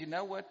that thing, do you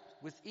know what?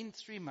 Within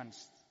 3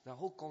 months, the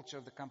whole culture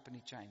of the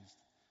company changed.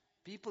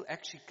 People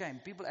actually came.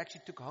 People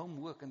actually took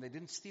home work and they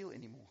didn't steal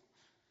anymore.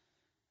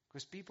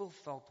 Because people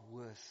felt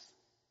worth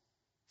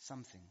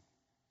something.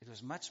 It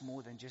was much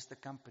more than just the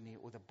company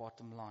or the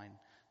bottom line.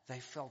 They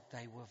felt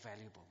they were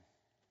valuable.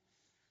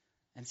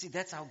 And see,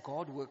 that's how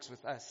God works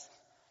with us.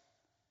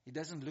 He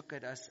doesn't look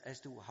at us as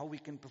to how we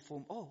can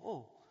perform.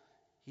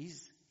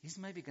 He's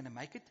maybe going to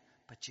make it,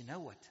 but you know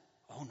what?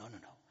 Oh, no.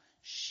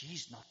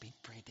 She's not been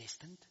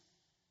predestined.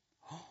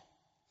 Oh,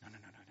 no.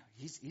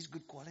 He's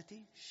good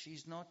quality.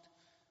 She's not.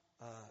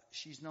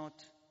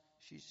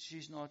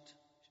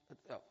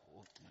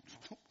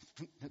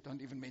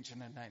 Don't even mention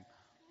her name.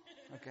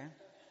 Okay?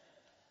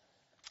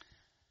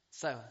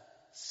 So,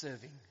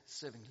 serving,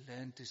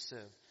 learn to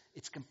serve.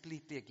 It's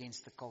completely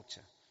against the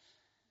culture.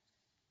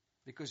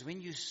 Because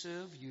when you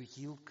serve, you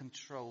yield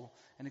control.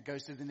 And it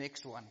goes to the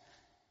next one.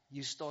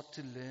 You start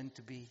to learn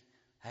to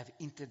have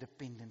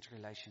interdependent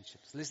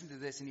relationships. Listen to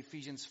this in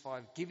Ephesians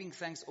 5. Giving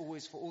thanks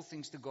always for all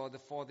things to God the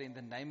Father in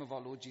the name of our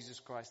Lord Jesus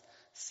Christ.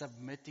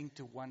 Submitting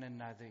to one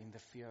another in the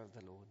fear of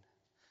the Lord.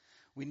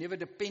 We're never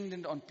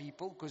dependent on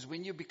people. Because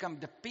when you become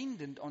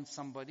dependent on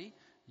somebody,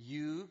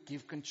 you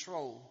give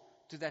control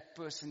to that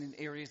person in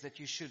areas that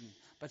you shouldn't.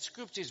 But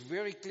Scripture is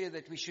very clear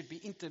that we should be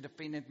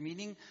interdependent,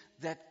 meaning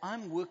that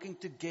I'm working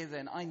together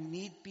and I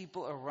need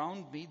people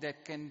around me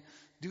that can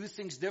do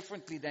things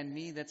differently than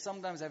me, that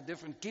sometimes have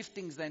different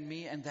giftings than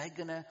me, and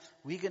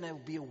we're gonna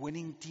be a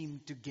winning team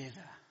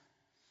together.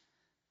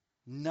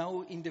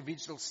 No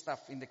individual stuff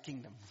in the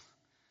kingdom.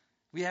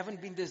 We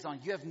haven't been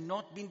designed. You have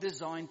not been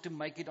designed to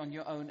make it on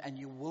your own, and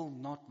you will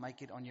not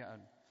make it on your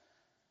own.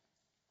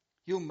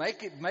 You'll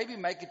maybe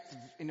make it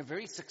in a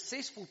very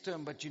successful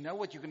term, but you know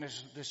what? You're going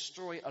to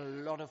destroy a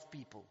lot of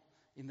people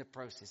in the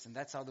process, and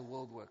that's how the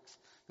world works.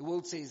 The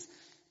world says,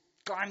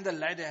 climb the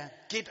ladder,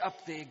 get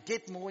up there,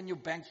 get more in your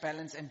bank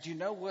balance, and do you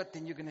know what?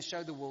 Then you're going to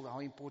show the world how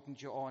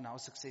important you are and how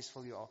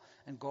successful you are.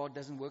 And God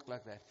doesn't work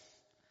like that.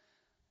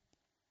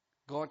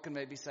 God can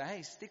maybe say,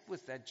 hey, stick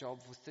with that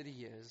job for 30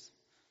 years.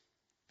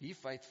 Be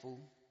faithful.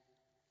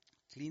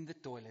 Clean the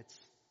toilets.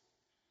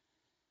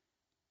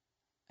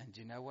 And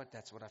you know what?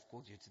 That's what I've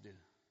called you to do.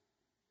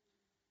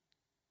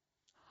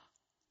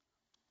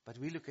 But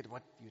we look at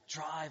what you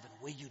drive and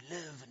where you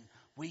live and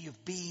where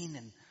you've been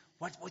and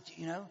what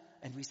you know,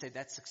 and we say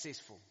that's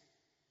successful.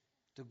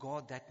 To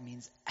God, that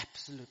means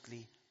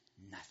absolutely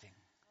nothing.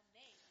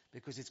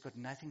 Because it's got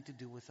nothing to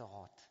do with the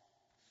heart.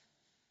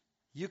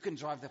 You can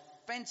drive the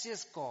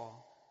fanciest car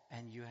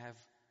and you have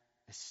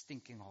a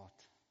stinking heart.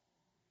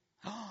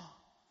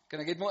 Can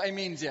I get more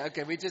amens here?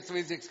 Okay, we're just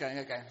going.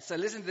 Okay, so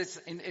listen to this.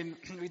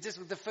 We just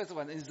with the fifth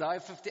one, in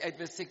Isaiah 58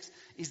 verse 6.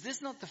 Is this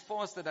not the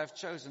fast that I've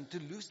chosen, to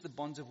loose the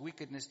bonds of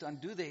wickedness, to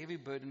undo the heavy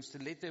burdens, to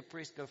let the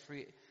oppressed go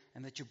free,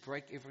 and that you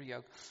break every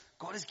yoke?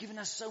 God has given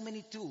us so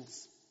many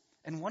tools,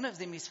 and one of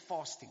them is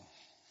fasting.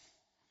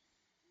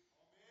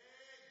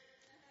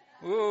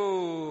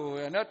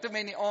 Ooh, not too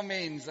many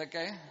amens,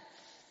 okay?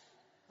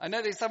 I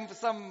know there's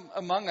some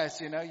among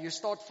us, you know, you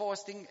start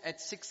fasting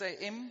at 6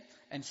 a.m.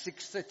 and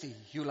 6:30.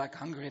 You're like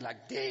hungry,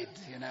 like dead,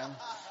 you know.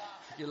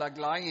 You're like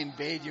lying in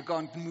bed, you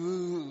can't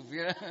move,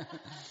 you know.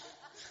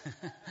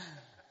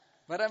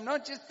 But I'm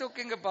not just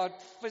talking about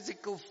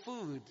physical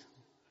food.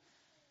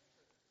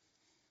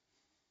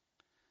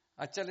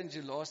 I challenged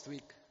you last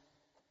week.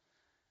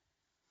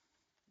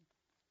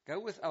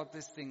 Go without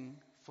this thing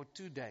for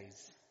 2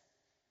 days.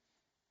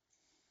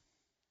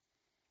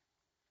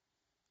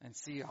 And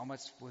see how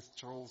much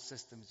withdrawal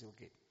systems you'll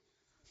get.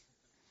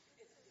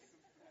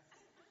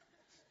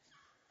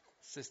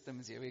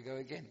 Systems, here we go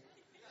again.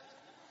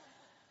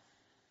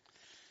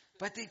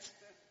 But it's,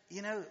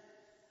 you know,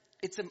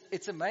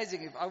 it's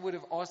amazing. If I would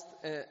have asked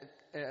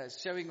a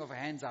showing of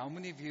hands, how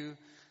many of you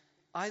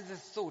either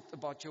thought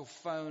about your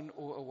phone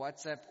or a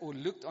WhatsApp or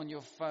looked on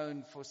your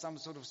phone for some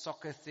sort of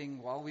soccer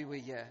thing while we were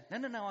here? No,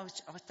 I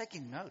was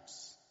taking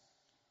notes.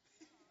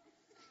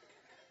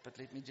 But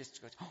let me just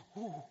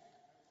go,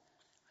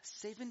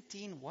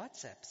 17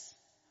 WhatsApps.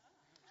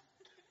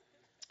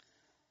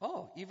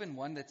 Oh, even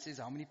one that says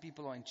how many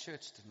people are in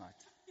church tonight.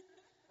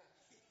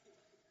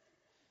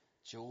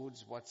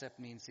 George WhatsApp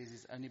me and says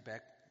he's only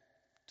back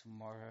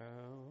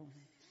tomorrow.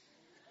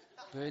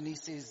 Bernie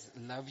says,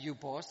 love you,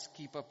 boss.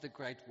 Keep up the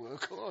great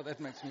work. Oh, that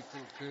makes me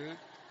feel good.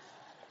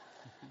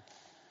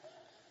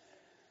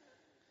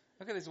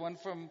 Okay, there's one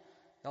from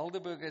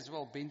Helderberg as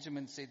well.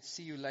 Benjamin said,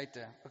 see you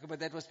later. Okay, but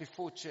that was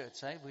before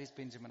church, eh? Where's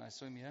Benjamin? I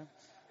saw him here.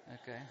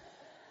 Okay.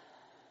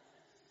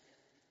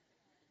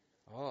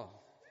 Oh,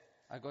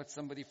 I got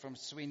somebody from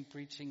Swen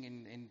preaching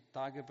in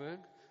Tygerberg.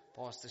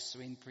 Pastor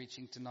Swen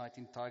preaching tonight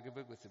in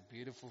Tygerberg with a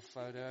beautiful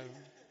photo.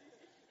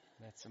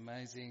 That's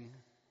amazing.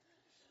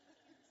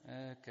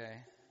 Okay.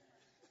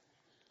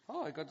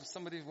 Oh, I got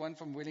one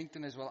from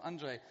Wellington as well.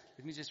 Andre,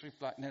 let me just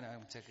reply. No,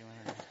 I'm checking.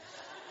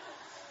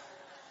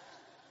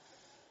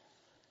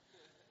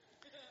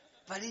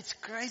 But it's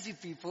crazy,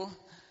 people.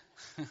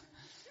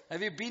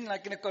 Have you been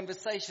like in a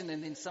conversation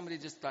and then somebody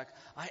just like,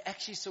 I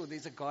actually saw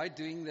there's a guy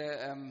doing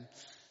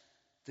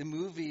the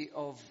movie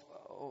of,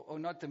 or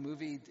not the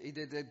movie, he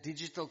did the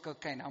digital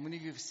cocaine. How many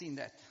of you have seen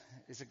that?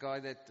 There's a guy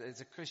that is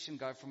a Christian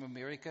guy from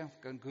America.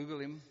 Go and Google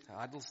him.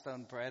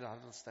 Brad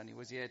Huddlestone. He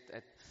was here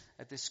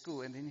at the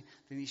school. And then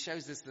he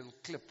shows this little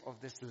clip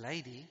of this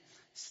lady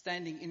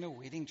standing in a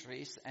wedding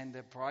dress and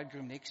the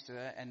bridegroom next to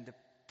her and the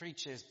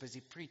preacher is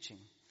busy preaching.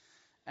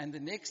 And the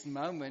next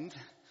moment,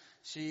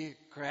 she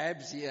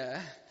grabs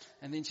here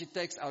and then she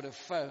takes out her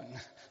phone.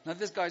 Now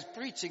this guy's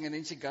preaching and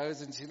then she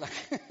goes and she like,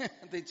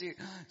 then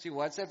she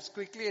WhatsApps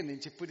quickly and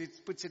then she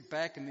puts it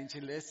back and then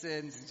she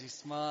listens and she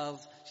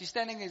smiles. She's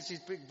standing and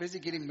she's busy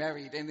getting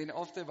married and then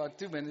after about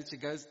 2 minutes she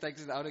goes,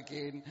 takes it out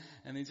again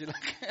and then she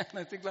like, and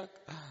I think like,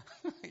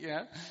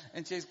 yeah.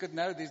 And she's good,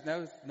 no, there's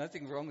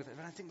nothing wrong with it.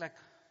 But I think like,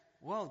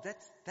 well,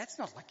 that's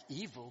not like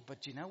evil,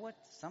 but you know what?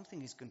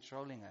 Something is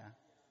controlling her.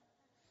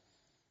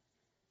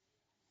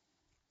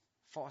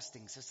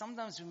 Fasting. So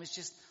sometimes we must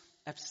just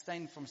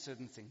abstain from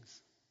certain things.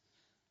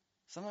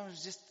 Sometimes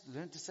we just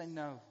learn to say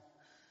no.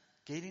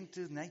 Get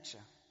into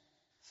nature.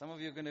 Some of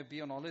you are going to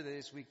be on holiday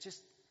this week.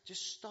 Just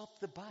stop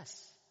the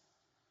bus.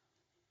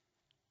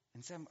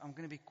 And say, I'm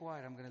going to be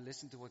quiet. I'm going to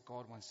listen to what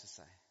God wants to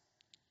say.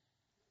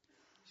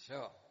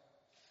 Sure.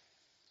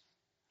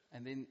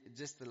 And then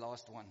just the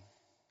last one.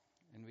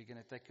 And we're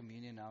going to take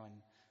communion now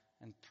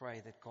and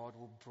pray that God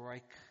will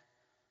break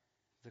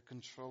the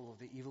control of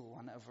the evil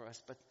one over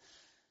us. But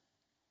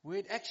where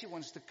it actually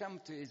wants to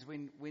come to is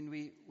when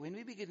we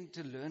begin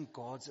to learn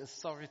God's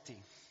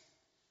authority.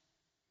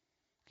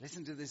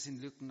 Listen to this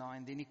in Luke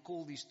 9. Then he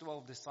called his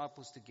 12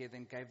 disciples together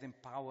and gave them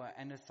power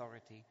and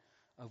authority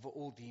over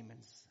all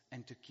demons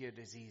and to cure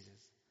diseases.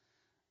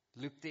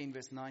 Luke 10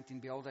 verse 19,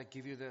 behold, I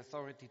give you the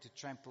authority to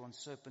trample on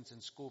serpents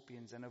and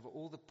scorpions and over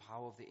all the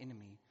power of the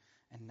enemy,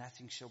 and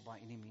nothing shall by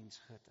any means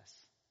hurt us.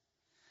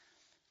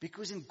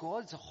 Because in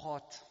God's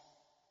heart,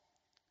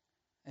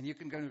 and you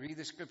can go and read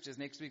the scriptures.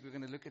 Next week we're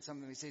going to look at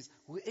something that says,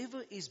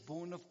 whoever is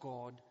born of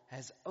God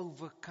has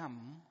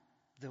overcome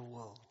the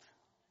world.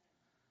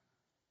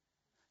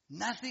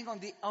 Nothing on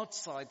the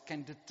outside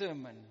can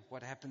determine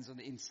what happens on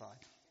the inside.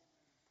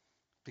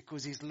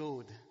 Because He's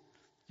Lord.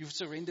 You've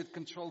surrendered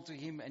control to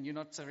Him, and you're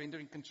not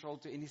surrendering control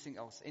to anything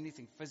else.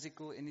 Anything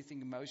physical,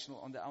 anything emotional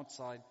on the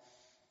outside.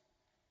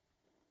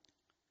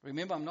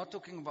 Remember, I'm not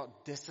talking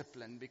about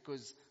discipline,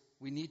 because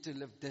we need to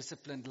live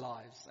disciplined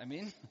lives. I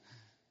mean,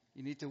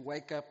 you need to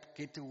wake up,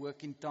 get to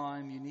work in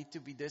time. You need to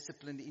be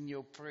disciplined in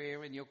your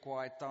prayer and your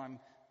quiet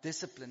time.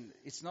 Discipline.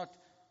 It's not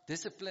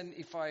discipline.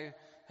 If I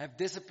have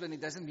discipline,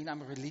 it doesn't mean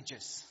I'm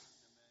religious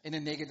in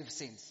a negative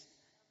sense.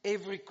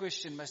 Every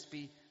Christian must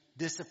be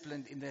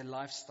disciplined in their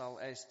lifestyle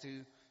as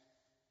to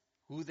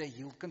who they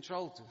yield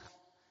control to.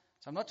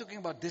 So I'm not talking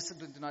about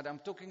discipline tonight. I'm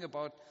talking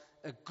about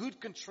a good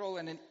control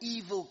and an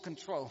evil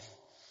control.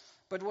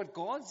 But what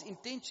God's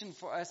intention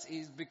for us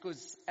is,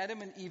 because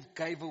Adam and Eve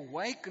gave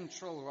away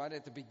control right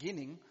at the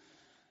beginning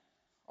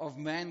of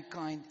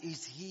mankind,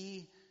 is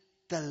He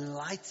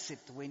delights it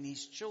when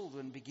His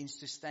children begins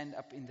to stand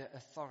up in the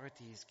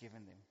authority He's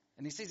given them.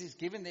 And He says He's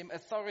given them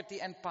authority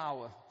and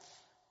power.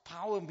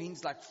 Power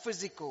means like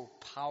physical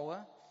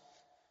power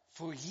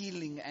for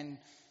healing and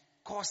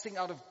casting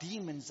out of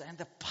demons, and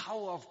the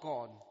power of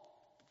God.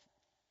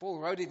 Paul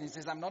wrote it and he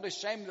says, I'm not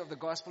ashamed of the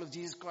gospel of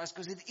Jesus Christ,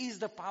 because it is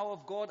the power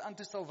of God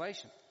unto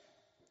salvation.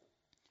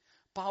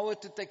 Power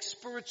to take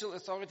spiritual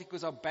authority,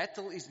 because our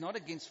battle is not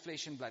against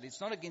flesh and blood.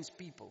 It's not against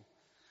people.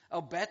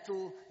 Our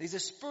battle, there's a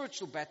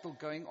spiritual battle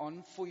going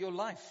on for your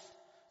life,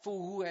 for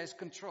who has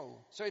control.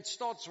 So it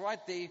starts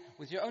right there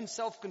with your own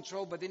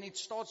self-control, but then it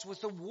starts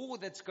with a war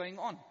that's going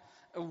on.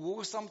 A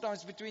war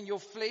sometimes between your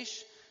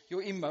flesh,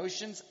 your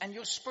emotions, and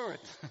your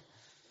spirit.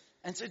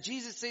 And so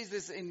Jesus says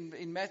this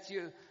in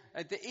Matthew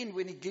at the end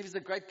when He gives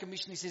the Great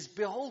Commission. He says,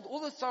 behold,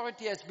 all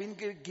authority has been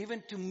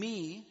given to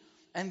me,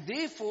 and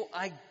therefore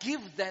I give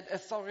that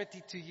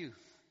authority to you.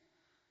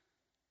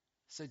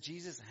 So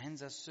Jesus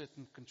hands us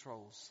certain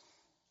controls.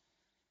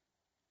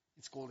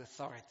 It's called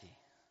authority.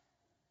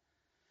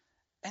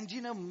 And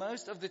you know,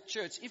 most of the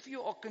church, if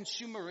you are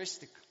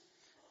consumeristic,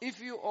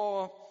 if you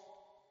are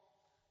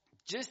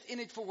just in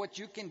it for what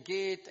you can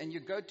get, and you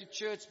go to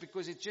church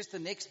because it's just the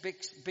next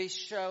best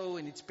show,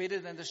 and it's better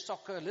than the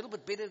soccer, a little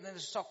bit better than the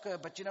soccer,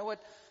 but you know what,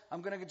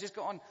 I'm going to just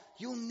go on.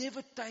 You'll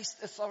never taste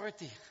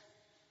authority.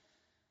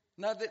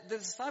 Now, the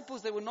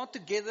disciples, they were not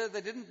together,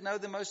 they didn't know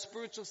the most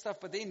spiritual stuff,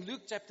 but then in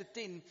Luke chapter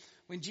 10,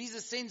 when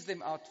Jesus sends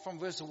them out from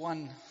verse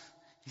 1,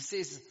 He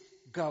says,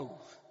 go.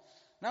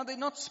 Now, they're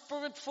not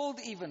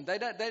spirit-filled even. They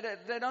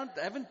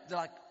haven't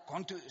like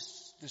gone to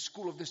the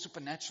school of the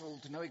supernatural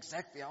to know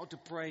exactly how to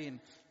pray in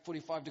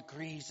 45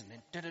 degrees and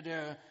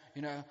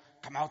then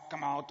come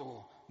out,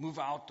 or move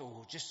out,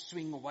 or just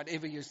swing, or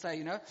whatever you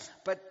say,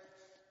 But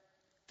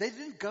they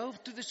didn't go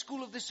to the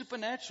school of the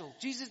supernatural.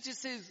 Jesus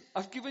just says,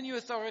 I've given you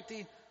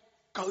authority,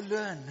 go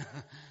learn.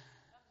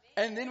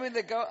 And then when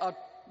they go out,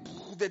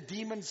 the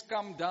demons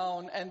come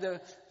down, and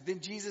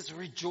then Jesus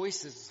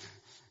rejoices.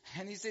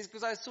 And He says,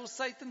 because I saw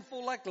Satan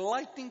fall like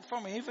lightning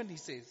from heaven, He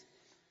says.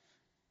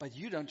 But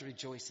you don't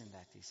rejoice in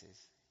that, He says.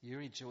 You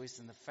rejoice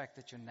in the fact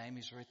that your name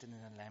is written in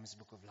the Lamb's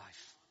book of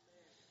life.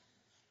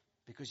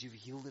 Because you've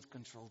yielded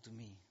control to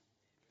me.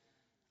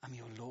 I'm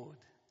your Lord.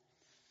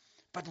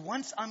 But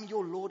once I'm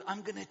your Lord,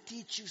 I'm going to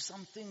teach you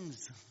some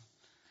things.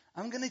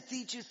 I'm going to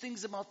teach you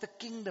things about the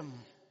kingdom.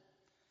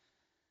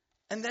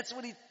 And that's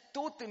what He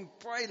taught them.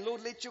 Pray,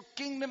 Lord, let your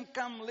kingdom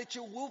come. Let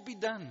your will be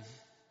done.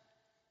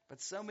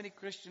 But so many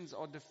Christians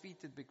are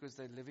defeated because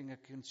they're living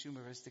a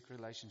consumeristic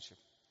relationship.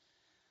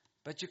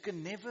 But you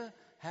can never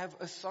have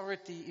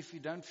authority if you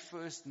don't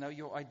first know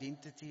your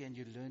identity and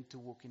you learn to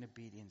walk in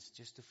obedience,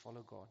 just to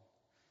follow God.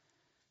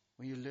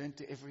 When you learn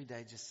to every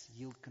day just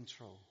yield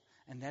control.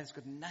 And that's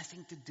got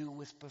nothing to do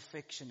with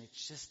perfection.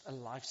 It's just a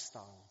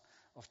lifestyle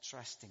of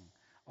trusting,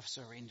 of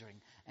surrendering.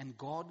 And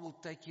God will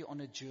take you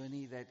on a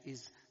journey that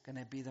is going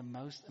to be the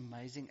most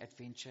amazing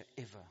adventure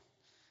ever.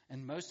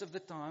 And most of the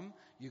time,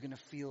 you're going to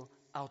feel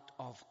out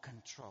of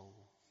control.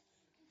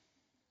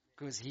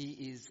 Because He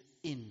is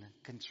in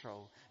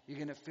control. You're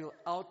going to feel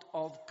out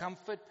of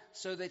comfort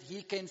so that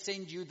He can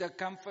send you the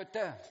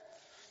comforter.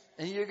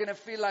 And you're going to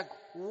feel like,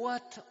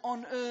 what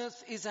on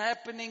earth is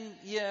happening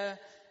here?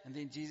 And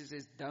then Jesus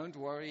says, don't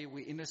worry,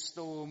 we're in a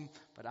storm,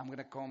 but I'm going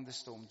to calm the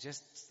storm.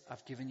 Just,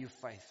 I've given you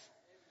faith.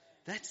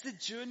 That's the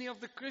journey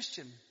of the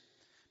Christian.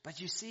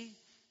 But you see,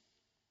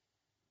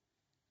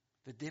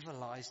 The devil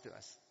lies to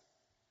us.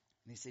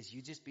 And he says,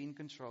 you just be in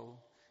control.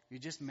 You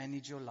just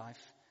manage your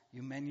life.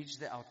 You manage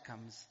the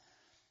outcomes.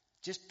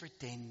 Just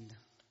pretend.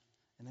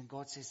 And then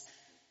God says,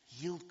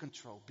 yield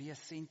control. Be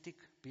authentic.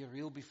 Be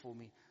real before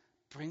me.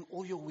 Bring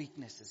all your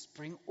weaknesses.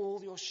 Bring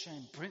all your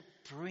shame.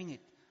 Bring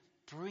it.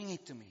 Bring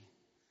it to me.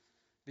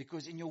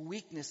 Because in your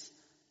weakness,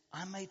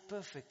 I'm made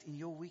perfect in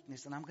your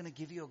weakness. And I'm going to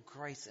give you a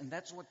grace. And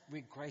that's where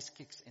grace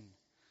kicks in.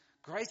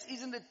 Grace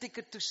isn't a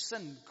ticket to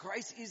sin.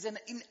 Grace is an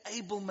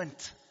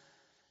enablement.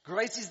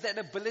 Grace is that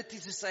ability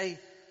to say,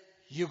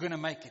 you're going to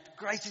make it.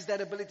 Grace is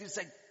that ability to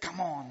say,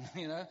 come on,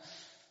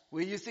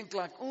 Where you think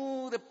like,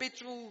 oh, the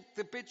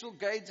petrol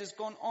gauge has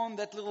gone on,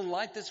 that little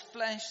light has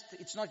flashed,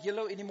 it's not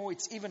yellow anymore,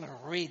 it's even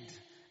red.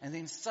 And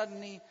then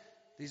suddenly,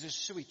 there's a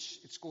switch,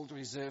 it's called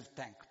reserve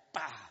tank.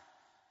 Bah!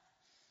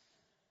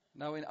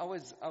 Now when I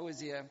was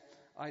here,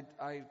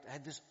 I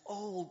had this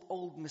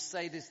old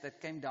Mercedes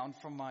that came down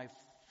from my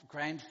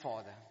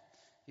grandfather.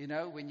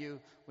 When you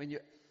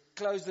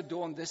close the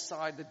door on this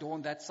side, the door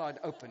on that side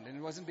opened. And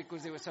it wasn't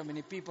because there were so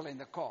many people in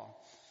the car.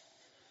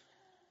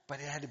 But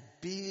it had a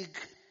big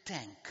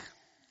tank.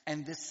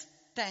 And this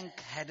tank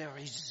had a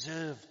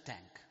reserve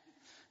tank.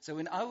 So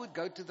when I would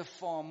go to the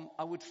farm,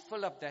 I would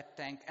fill up that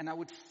tank and I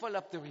would fill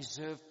up the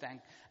reserve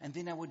tank. And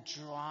then I would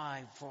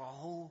drive for a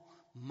whole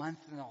month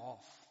and a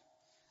half.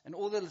 And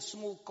all the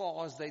small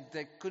cars,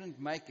 they couldn't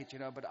make it,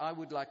 but I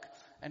would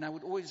and I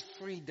would always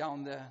free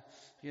down the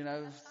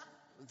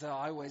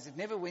highways. It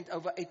never went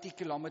over 80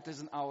 kilometers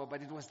an hour,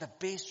 but it was the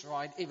best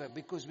ride ever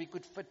because we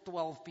could fit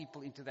 12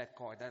 people into that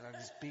car. There were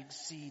these big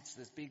seats,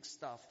 this big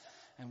stuff,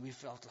 and we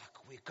felt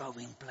like we're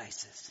going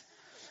places.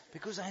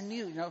 Because I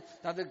knew, now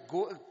the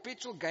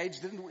petrol gauge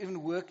didn't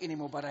even work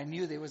anymore, but I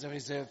knew there was a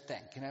reserve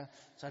tank,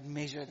 So I'd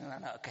measure it and I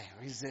know, okay,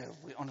 reserve,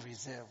 we're on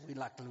reserve. We're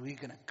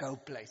going to go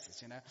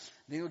places, Then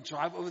we'll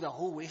drive over the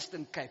whole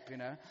Western Cape,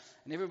 and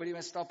everybody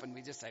must stop and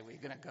we just say, we're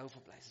going to go for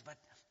places.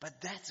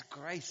 But that's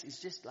grace.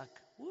 It's just like,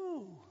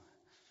 woo.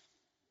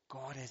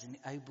 God has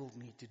enabled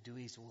me to do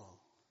His will.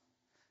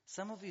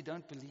 Some of you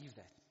don't believe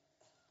that.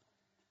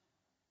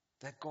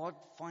 That God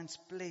finds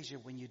pleasure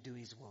when you do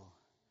His will.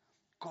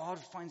 God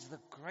finds the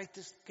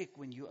greatest kick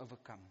when you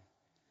overcome.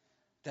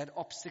 That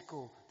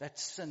obstacle, that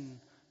sin,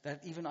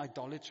 that even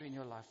idolatry in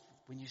your life.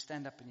 When you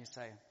stand up and you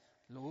say,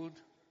 Lord,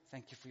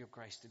 thank you for your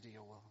grace to do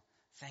your will.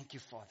 Thank you,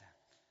 Father.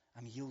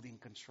 I'm yielding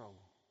control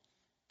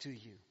to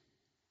you.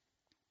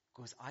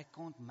 Because I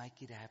can't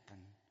make it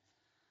happen.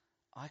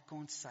 I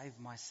can't save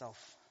myself.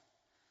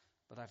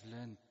 But I've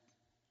learned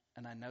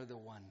and I know the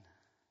one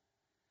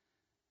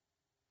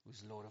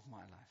who's Lord of my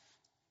life.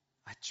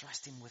 I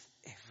trust Him with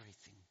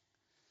everything.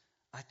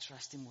 I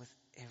trust Him with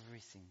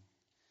everything.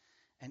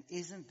 And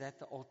isn't that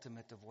the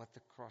ultimate of what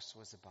the cross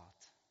was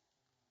about?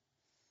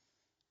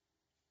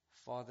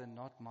 Father,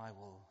 not my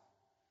will,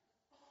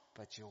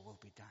 but your will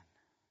be done.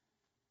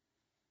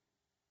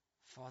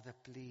 Father,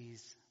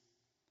 please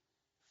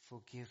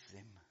forgive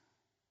them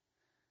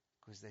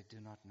because they do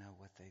not know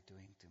what they're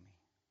doing to me.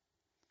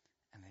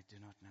 And they do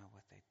not know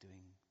what they're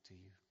doing to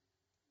you.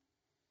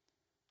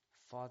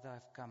 Father,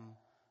 I've come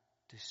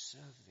to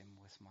serve them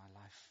with my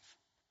life.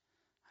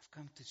 I've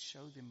come to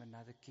show them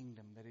another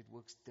kingdom, that it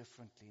works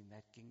differently in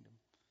that kingdom.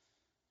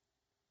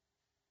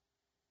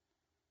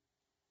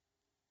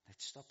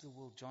 Let's stop the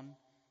world. John,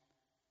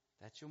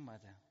 that's your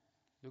mother.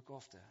 Look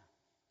after her.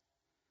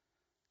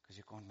 Because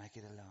you can't make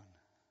it alone.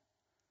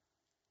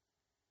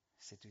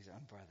 He said to his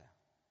own brother,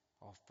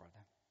 half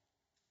brother,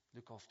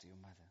 look after your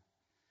mother.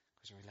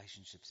 Because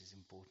relationships is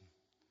important.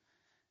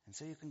 And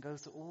so you can go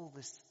through all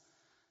this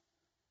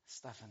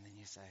stuff and then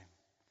you say,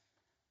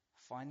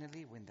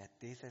 finally, when that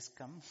death has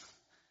come,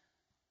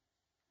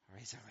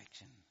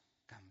 resurrection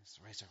comes,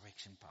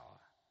 resurrection power.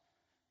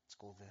 It's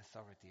called the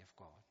authority of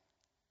God.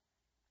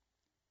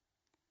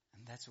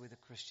 And that's where the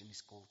Christian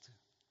is called to.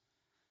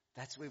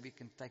 That's where we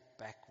can take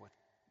back what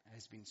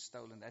has been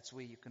stolen. That's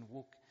where you can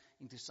walk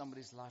into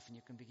somebody's life and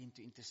you can begin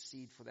to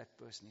intercede for that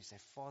person. You say,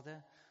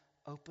 Father,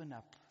 open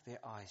up their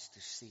eyes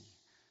to see.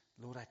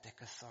 Lord, I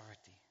take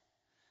authority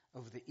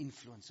over the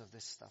influence of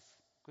this stuff.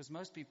 Because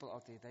most people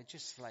out there, they're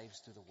just slaves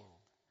to the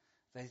world.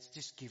 They're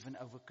just given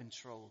over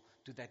control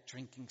to that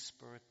drinking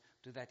spirit,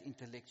 to that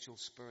intellectual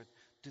spirit,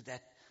 to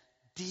that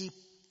deep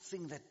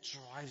thing that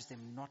drives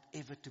them not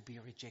ever to be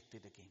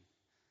rejected again.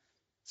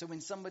 So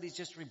when somebody's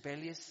just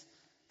rebellious,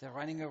 they're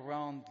running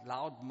around,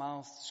 loud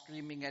mouth,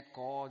 screaming at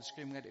God,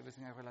 screaming at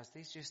everything, I realize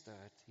he's just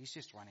hurt. He's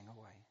just running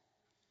away.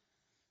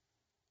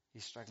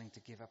 He's struggling to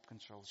give up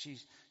control.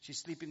 She's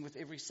sleeping with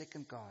every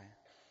second guy.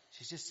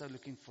 She's just so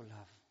looking for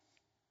love.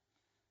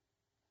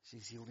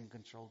 She's yielding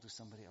control to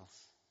somebody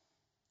else.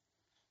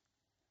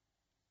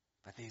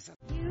 But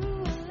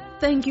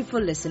Thank you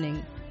for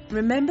listening.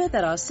 Remember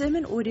that our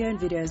sermon audio and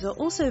videos are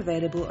also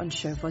available on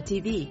Shofar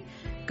TV.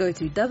 Go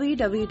to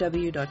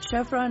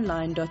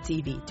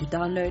www.shofaronline.tv to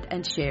download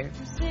and share.